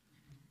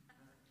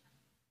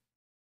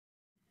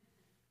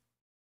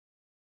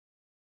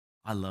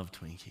 I love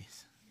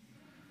Twinkies.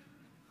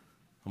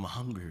 I'm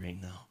hungry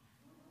right now.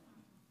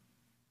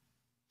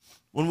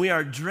 When we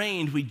are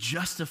drained, we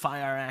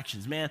justify our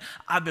actions. Man,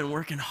 I've been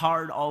working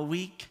hard all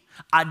week.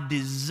 I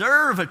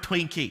deserve a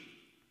Twinkie.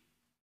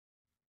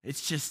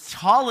 It's just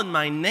calling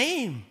my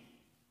name.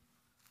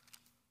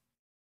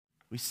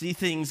 We see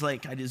things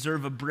like, I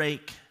deserve a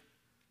break.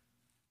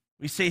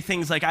 We say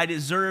things like, I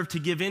deserve to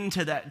give in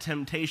to that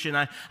temptation.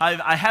 I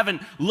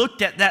haven't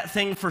looked at that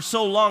thing for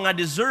so long. I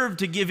deserve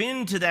to give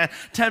in to that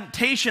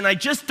temptation. I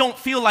just don't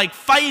feel like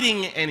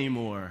fighting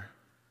anymore.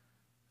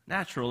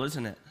 Natural,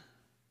 isn't it?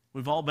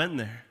 We've all been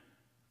there.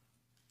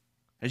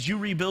 As you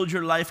rebuild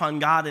your life on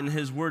God and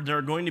His Word, there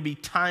are going to be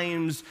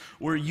times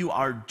where you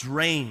are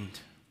drained.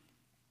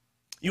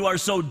 You are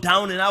so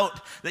down and out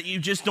that you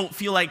just don't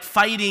feel like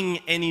fighting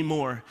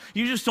anymore.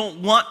 You just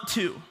don't want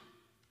to.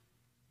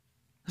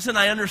 Listen,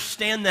 I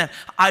understand that.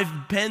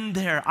 I've been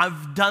there.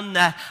 I've done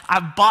that.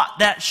 I've bought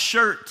that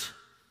shirt.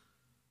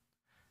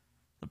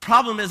 The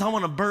problem is I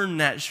want to burn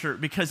that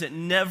shirt because it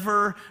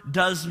never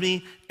does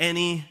me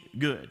any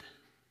good.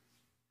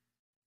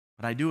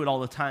 But I do it all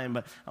the time.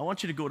 But I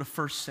want you to go to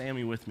 1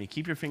 Samuel with me.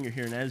 Keep your finger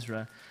here in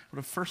Ezra.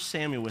 Go to 1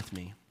 Samuel with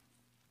me.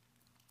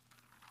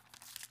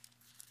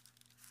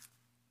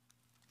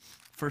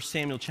 1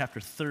 Samuel chapter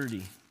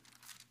 30.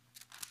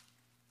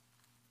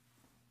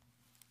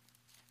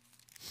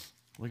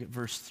 Look at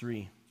verse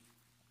 3.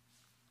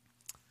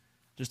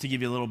 Just to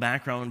give you a little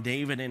background,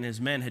 David and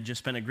his men had just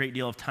spent a great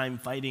deal of time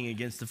fighting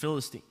against the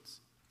Philistines.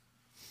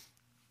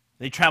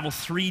 They travel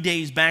 3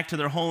 days back to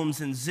their homes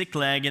in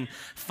Ziklag and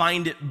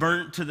find it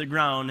burnt to the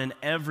ground, and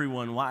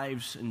everyone,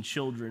 wives and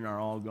children, are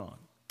all gone.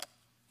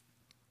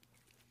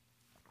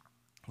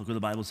 Look what the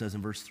Bible says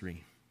in verse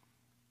 3.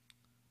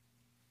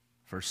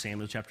 1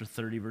 Samuel chapter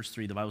 30, verse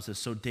 3, the Bible says,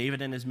 "So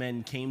David and his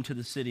men came to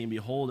the city, and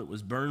behold, it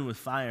was burned with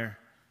fire.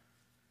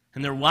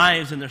 And their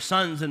wives and their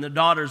sons and their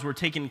daughters were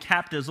taken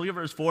captives." Look at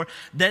verse 4.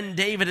 "Then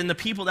David and the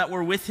people that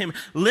were with him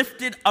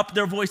lifted up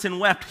their voice and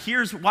wept."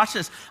 Watch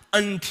this.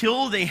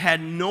 "Until they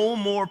had no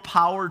more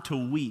power to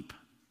weep."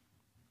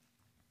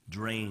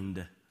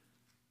 Drained.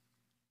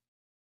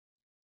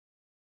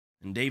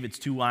 And David's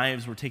two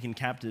wives were taken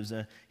captives,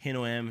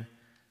 Ahinoam,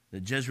 the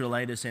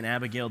Jezreelitess, and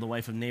Abigail, the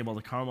wife of Nabal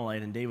the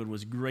Carmelite. And David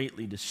was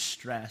greatly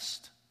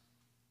distressed.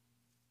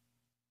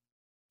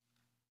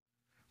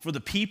 "For the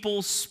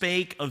people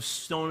spake of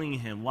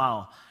stoning him."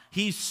 Wow.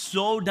 He's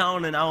so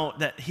down and out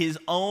that his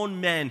own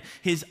men,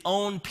 his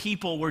own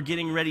people were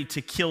getting ready to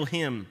kill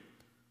him.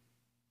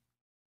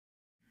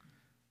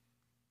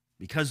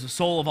 "Because the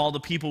soul of all the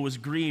people was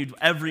grieved,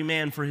 every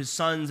man for his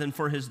sons and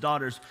for his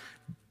daughters."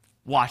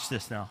 Watch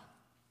this now.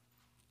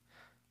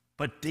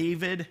 "But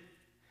David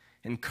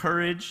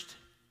encouraged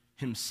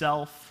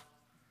himself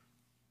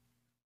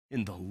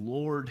in the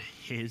Lord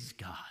his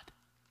God."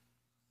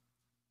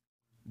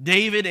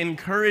 David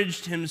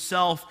encouraged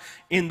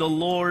himself in the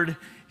Lord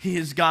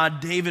his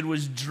God. David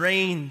was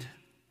drained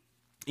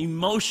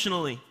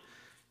emotionally,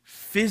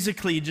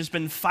 physically, just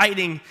been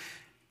fighting.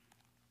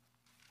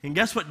 And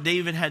guess what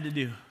David had to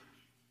do?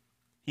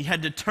 He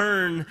had to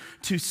turn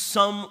to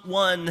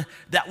someone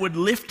that would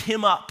lift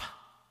him up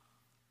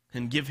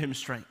and give him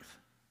strength.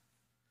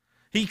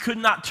 He could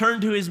not turn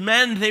to his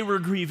men, they were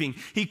grieving.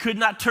 He could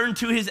not turn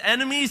to his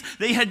enemies,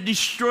 they had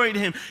destroyed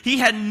him. He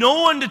had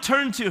no one to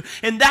turn to.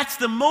 And that's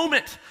the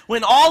moment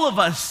when all of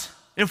us,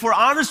 if we're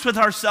honest with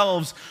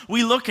ourselves,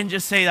 we look and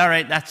just say, all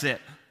right, that's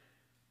it.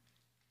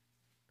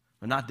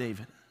 But not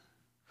David.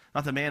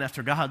 Not the man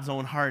after God's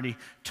own heart. He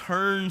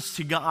turns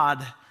to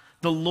God,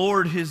 the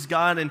Lord his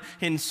God. And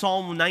in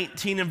Psalm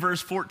 19 and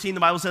verse 14,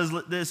 the Bible says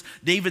this,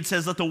 David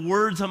says, "Let the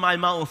words of my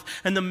mouth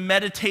and the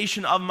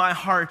meditation of my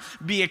heart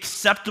be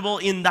acceptable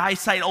in thy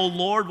sight, O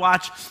Lord."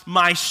 Watch,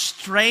 "my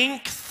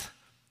strength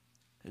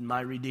and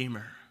my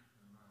Redeemer."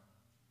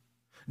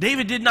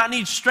 David did not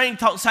need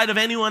strength outside of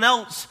anyone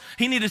else.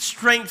 He needed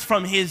strength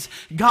from his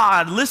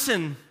God.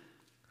 Listen,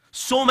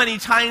 so many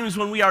times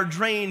when we are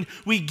drained,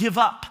 we give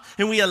up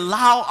and we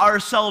allow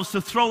ourselves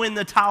to throw in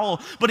the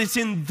towel. But it's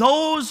in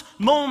those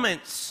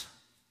moments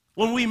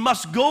when we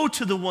must go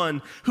to the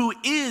one who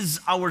is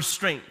our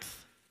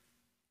strength.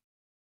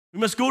 We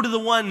must go to the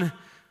one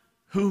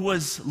who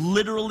was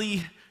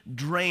literally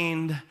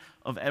drained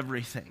of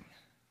everything.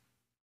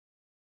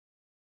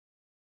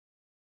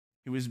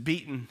 He was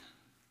beaten.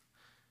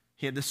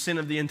 He had the sin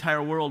of the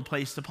entire world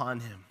placed upon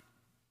him.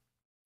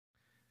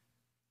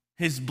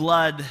 His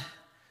blood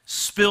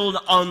spilled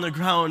on the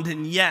ground,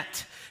 and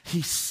yet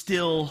he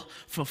still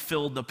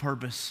fulfilled the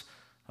purpose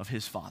of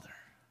his Father.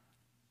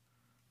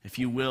 If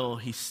you will,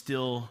 he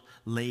still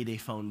laid a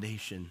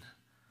foundation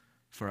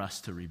for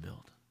us to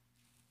rebuild.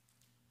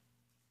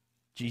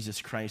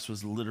 Jesus Christ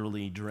was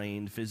literally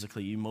drained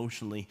physically,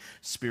 emotionally,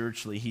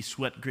 spiritually. He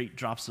sweat great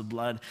drops of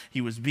blood.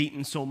 He was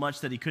beaten so much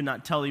that he could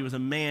not tell he was a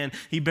man.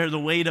 He bare the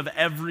weight of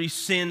every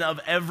sin of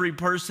every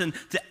person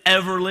to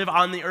ever live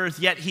on the earth.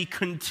 Yet he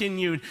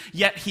continued,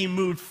 yet he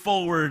moved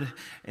forward.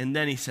 And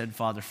then he said,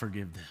 "Father,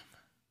 forgive them,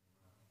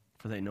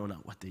 for they know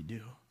not what they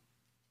do."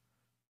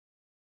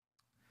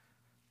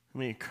 Let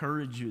me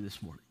encourage you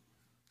this morning.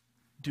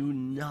 Do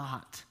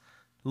not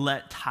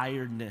let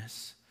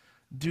tiredness,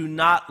 do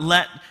not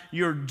let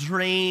your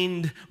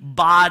drained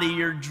body,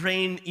 your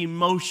drained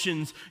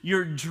emotions,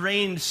 your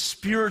drained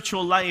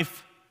spiritual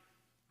life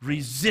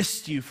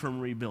resist you from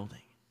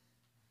rebuilding.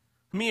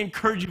 Let me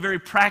encourage you very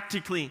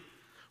practically.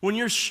 When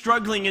you're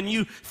struggling and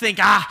you think,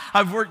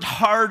 I've worked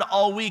hard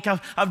all week,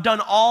 I've done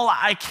all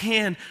I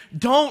can,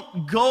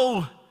 don't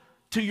go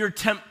to your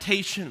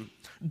temptation.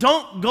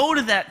 Don't go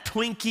to that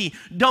Twinkie.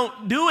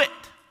 Don't do it.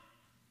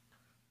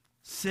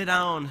 Sit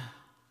down.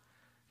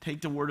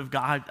 Take the Word of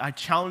God. I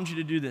challenge you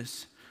to do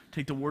this.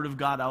 take the Word of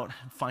God out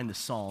and find a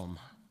psalm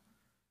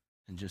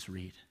and just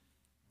read.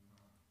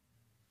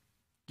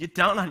 Get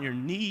down on your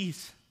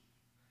knees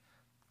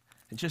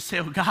and just say,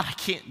 oh God, I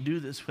can't do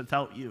this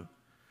without you.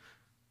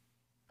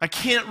 I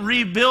can't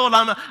rebuild.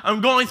 I'm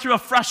going through a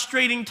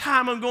frustrating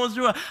time. I'm going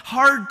through a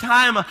hard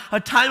time, a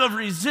time of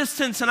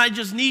resistance, and I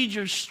just need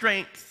your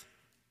strength.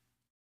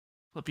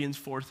 Philippians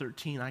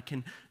 4:13, I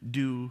can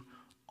do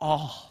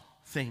all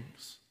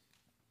things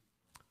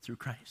through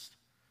Christ,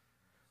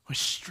 which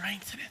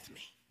strengtheneth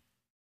me.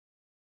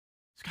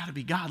 It's got to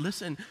be God.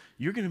 Listen,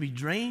 you're going to be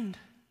drained.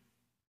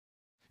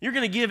 You're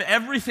going to give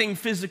everything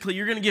physically.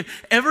 You're going to give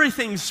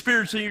everything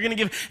spiritually. You're going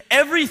to give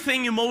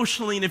everything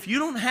emotionally. And if you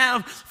don't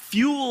have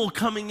fuel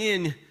coming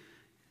in,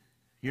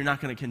 you're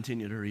not going to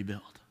continue to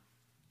rebuild.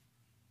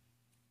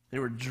 They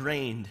were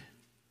drained.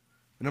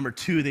 Number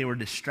 2, they were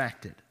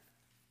distracted.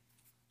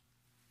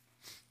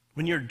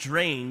 When you're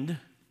drained,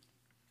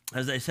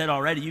 as I said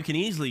already, you can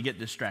easily get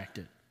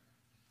distracted.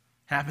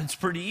 Happens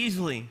pretty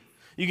easily.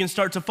 You can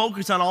start to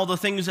focus on all the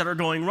things that are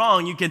going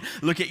wrong. You can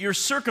look at your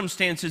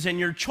circumstances and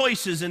your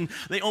choices, and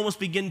they almost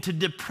begin to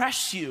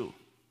depress you.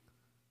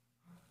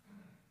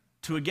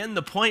 To, again,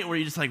 the point where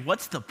you're just like,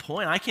 what's the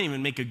point? I can't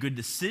even make a good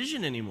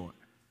decision anymore.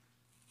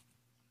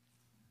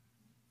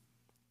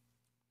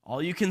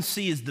 All you can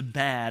see is the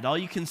bad. All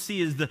you can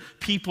see is the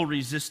people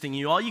resisting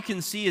you. All you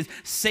can see is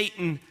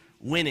Satan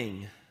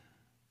winning.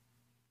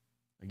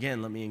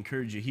 Again, let me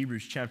encourage you.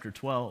 Hebrews chapter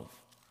 12,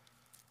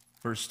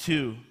 verse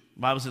 2. The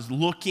Bible says,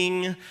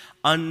 looking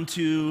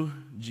unto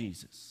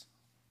Jesus,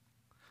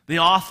 the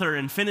author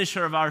and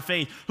finisher of our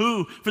faith,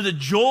 who, for the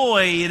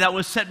joy that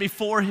was set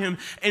before him,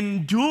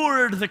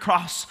 endured the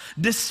cross,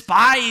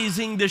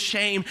 despising the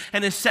shame,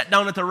 and is set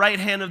down at the right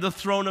hand of the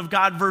throne of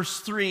God. Verse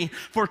 3,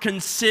 for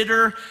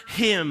consider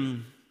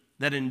him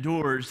that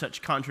endured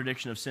such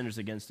contradiction of sinners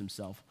against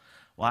himself.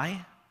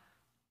 Why?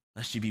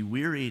 Lest you be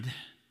wearied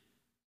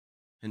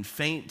and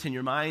faint in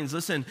your minds.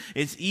 Listen,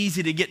 it's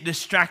easy to get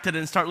distracted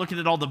and start looking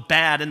at all the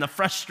bad and the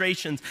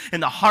frustrations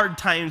and the hard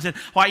times and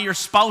why your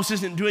spouse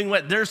isn't doing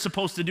what they're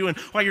supposed to do and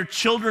why your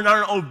children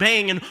aren't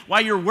obeying and why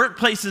your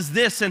workplace is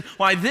this and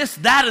why this,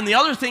 that, and the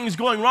other thing is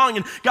going wrong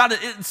and God,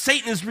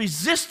 Satan is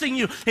resisting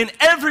you in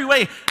every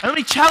way. And let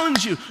me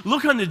challenge you,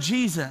 look unto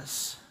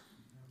Jesus.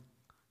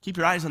 Keep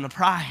your eyes on the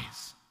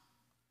prize.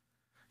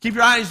 Keep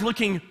your eyes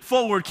looking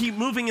forward. Keep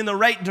moving in the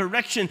right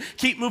direction.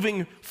 Keep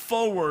moving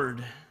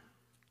forward.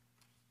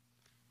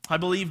 I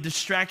believe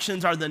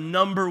distractions are the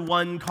number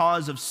one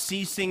cause of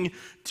ceasing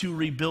to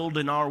rebuild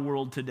in our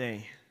world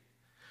today.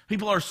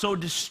 People are so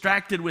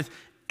distracted with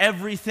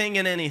everything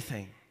and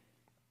anything.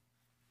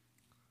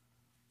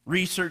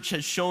 Research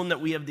has shown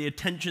that we have the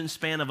attention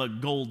span of a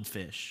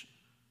goldfish.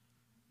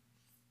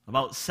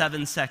 About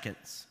 7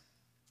 seconds.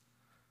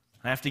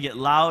 I have to get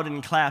loud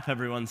and clap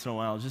every once in a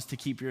while just to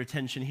keep your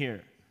attention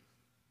here.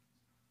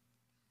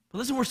 But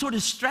listen, we're so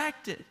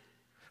distracted.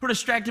 We're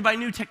distracted by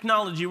new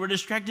technology. We're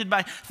distracted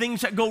by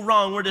things that go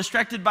wrong. We're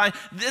distracted by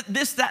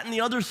this, that, and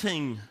the other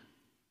thing.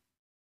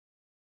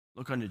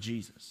 Look unto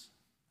Jesus.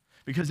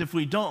 Because if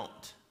we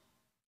don't,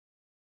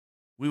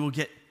 we will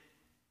get,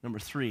 number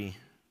 3,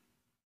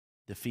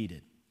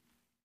 defeated.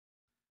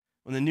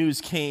 When the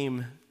news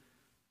came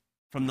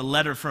from the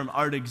letter from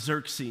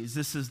Artaxerxes,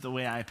 this is the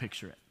way I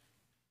picture it.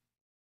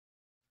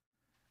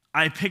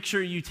 I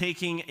picture you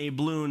taking a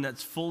balloon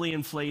that's fully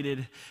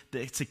inflated,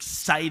 that's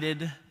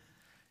excited,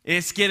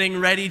 it's getting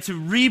ready to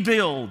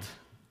rebuild.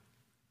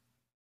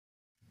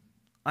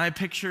 I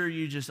picture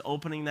you just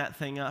opening that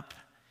thing up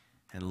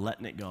and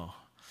letting it go.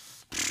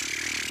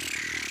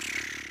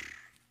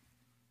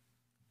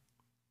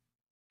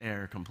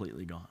 Air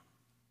completely gone.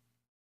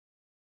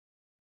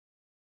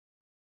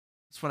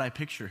 That's what I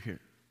picture here.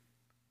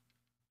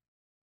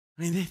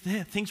 I mean,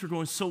 things were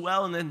going so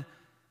well, and then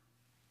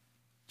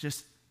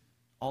just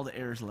all the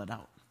air is let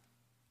out.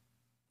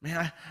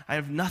 Man, I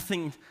have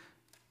nothing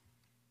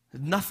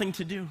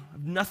to do. I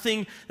have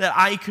nothing that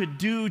I could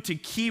do to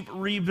keep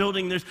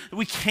rebuilding.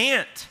 We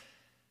can't.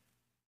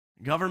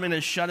 The government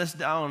has shut us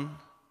down.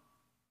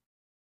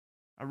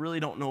 I really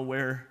don't know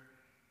where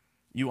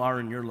you are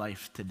in your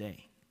life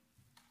today.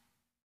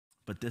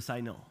 But this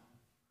I know.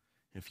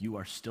 If you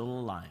are still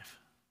alive,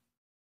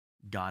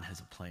 God has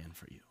a plan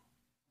for you.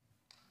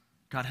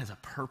 God has a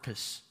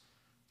purpose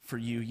for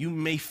you. You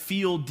may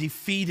feel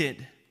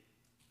defeated,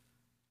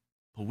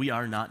 but we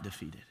are not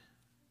defeated.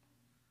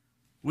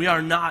 We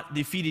are not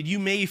defeated. You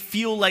may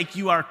feel like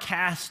you are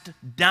cast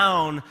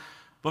down,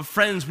 but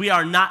friends, we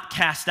are not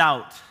cast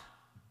out.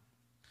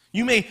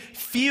 You may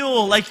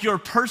feel like you're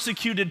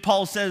persecuted,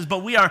 Paul says,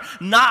 but we are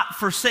not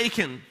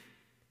forsaken.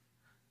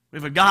 We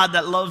have a God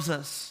that loves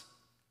us.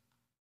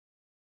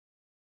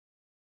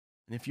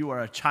 And if you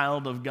are a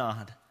child of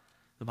God,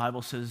 the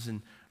Bible says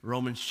in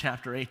Romans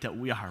chapter 8 that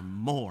we are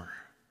more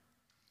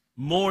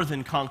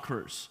than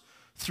conquerors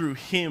through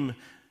him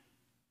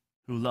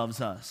who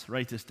loves us.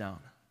 Write this down.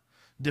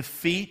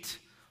 Defeat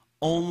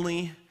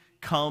only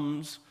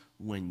comes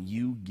when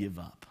you give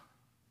up.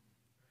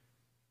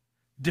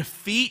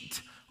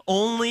 Defeat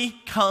only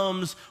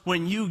comes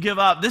when you give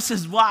up. This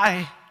is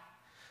why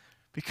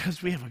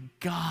Because we have a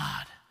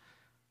God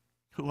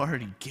who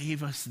already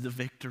gave us the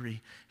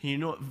victory. And you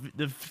know what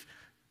the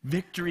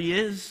victory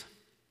is?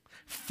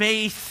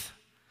 Faith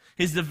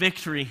is the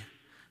victory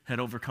that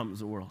overcomes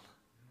the world.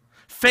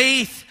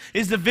 Faith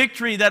is the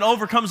victory that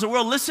overcomes the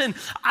world. Listen,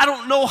 I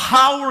don't know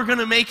how we're going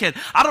to make it.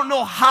 I don't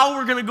know how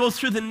we're going to go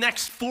through the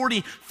next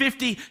 40,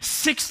 50,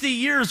 60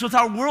 years with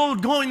our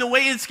world going the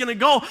way it's going to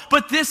go.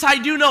 But this I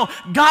do know,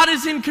 God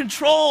is in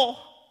control.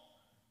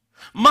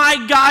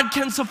 My God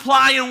can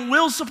supply and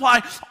will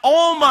supply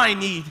all my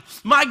need.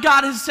 My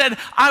God has said,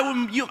 I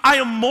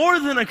am more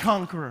than a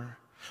conqueror.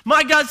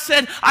 My God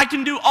said, I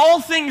can do all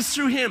things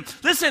through him.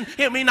 Listen,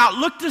 it may not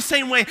look the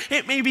same way.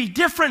 It may be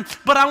different,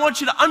 but I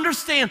want you to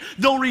understand,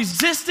 though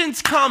resistance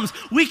comes,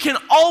 we can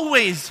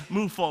always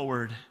move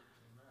forward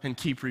and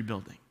keep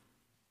rebuilding.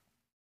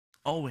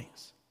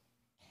 Always.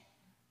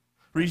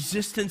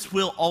 Resistance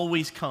will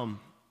always come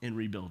in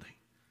rebuilding.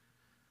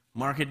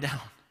 Mark it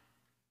down.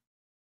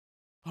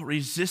 But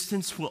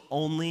resistance will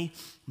only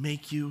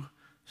make you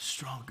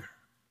stronger.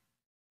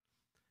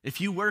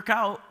 If you work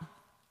out,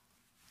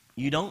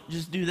 you don't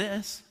just do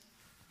this,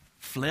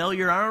 flail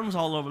your arms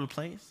all over the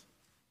place.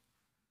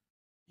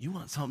 You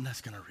want something that's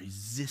going to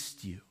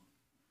resist you.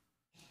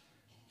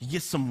 You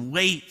get some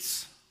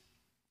weights,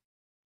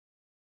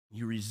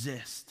 you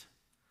resist.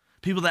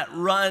 People that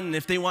run,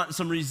 if they want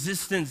some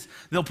resistance,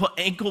 they'll put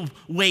ankle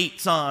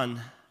weights on.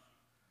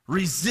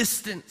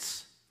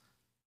 Resistance.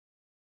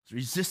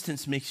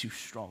 Resistance makes you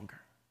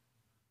stronger.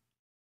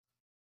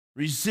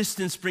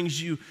 Resistance brings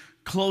you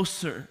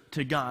closer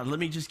to God. Let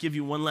me just give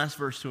you one last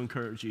verse to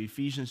encourage you.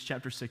 Ephesians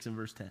chapter 6 and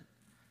verse 10.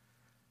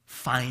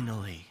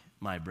 Finally,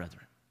 my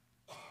brethren.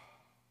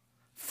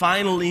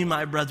 Finally,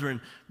 my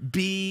brethren,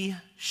 be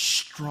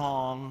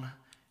strong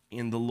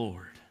in the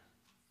Lord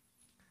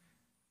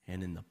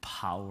and in the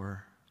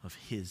power of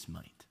his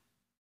might.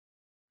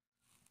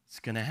 It's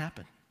going to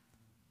happen.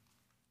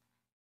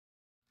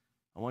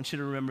 I want you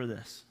to remember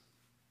this.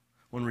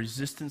 When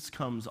resistance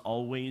comes,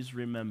 always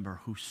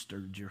remember who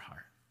stirred your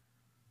heart.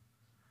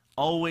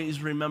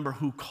 Always remember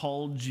who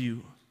called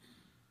you.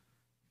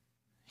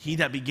 He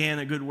that began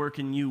a good work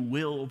in you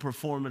will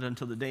perform it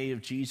until the day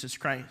of Jesus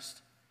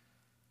Christ.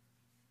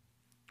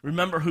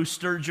 Remember who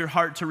stirred your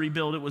heart to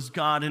rebuild. It was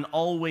God. And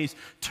always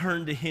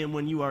turn to him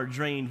when you are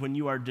drained, when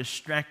you are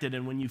distracted,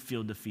 and when you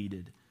feel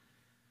defeated.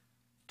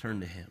 Turn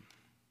to him.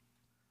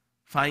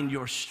 Find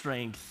your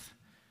strength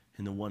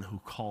in the one who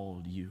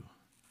called you.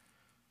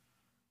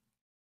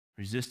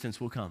 Resistance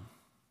will come.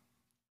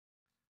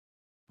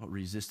 But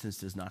resistance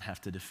does not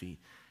have to defeat.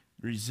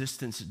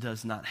 Resistance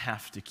does not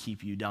have to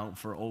keep you down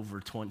for over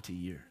 20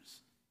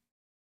 years.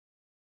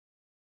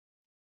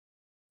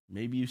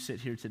 Maybe you sit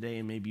here today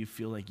and maybe you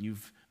feel like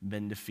you've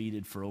been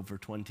defeated for over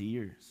 20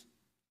 years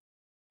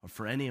or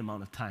for any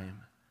amount of time.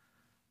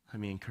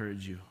 Let me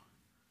encourage you.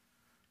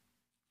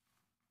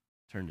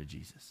 Turn to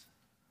Jesus.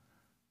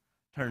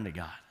 Turn to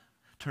God.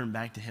 Turn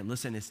back to him.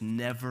 Listen, it's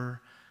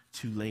never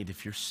too late.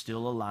 If you're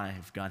still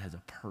alive, God has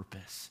a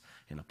purpose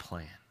and a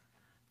plan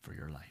for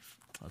your life.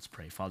 Let's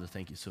pray. Father,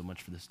 thank you so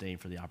much for this day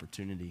and for the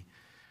opportunity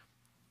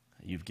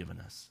that you've given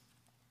us.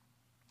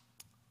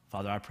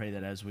 Father, I pray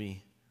that as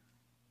we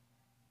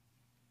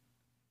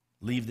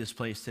leave this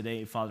place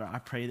today, Father, I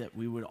pray that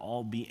we would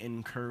all be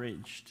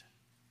encouraged.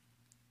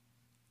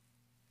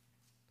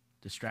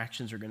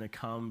 Distractions are going to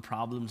come.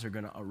 Problems are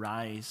going to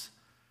arise.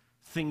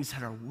 Things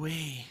that are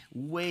way,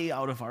 way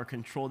out of our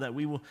control that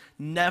we will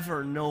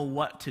never know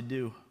what to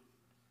do.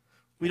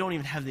 We don't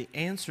even have the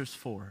answers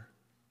for.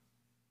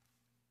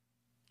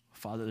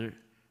 Father,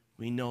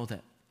 we know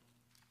that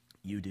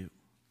you do.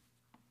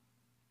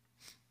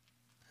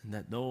 And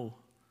that though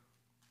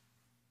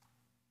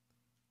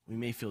we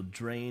may feel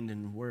drained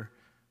and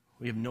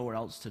we have nowhere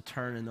else to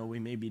turn, and though we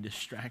may be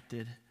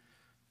distracted,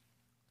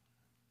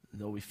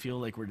 though we feel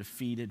like we're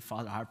defeated,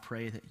 Father, I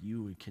pray that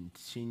you would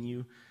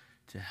continue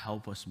to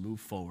help us move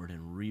forward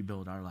and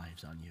rebuild our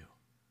lives on you.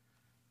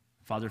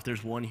 Father, if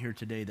there's one here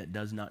today that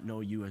does not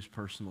know you as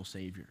personal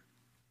Savior,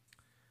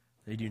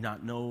 they do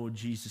not know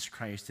Jesus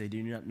Christ, they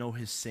do not know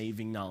his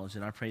saving knowledge,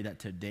 and I pray that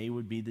today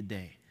would be the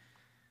day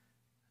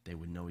they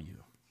would know you.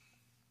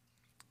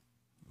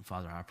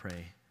 Father, I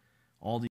pray all these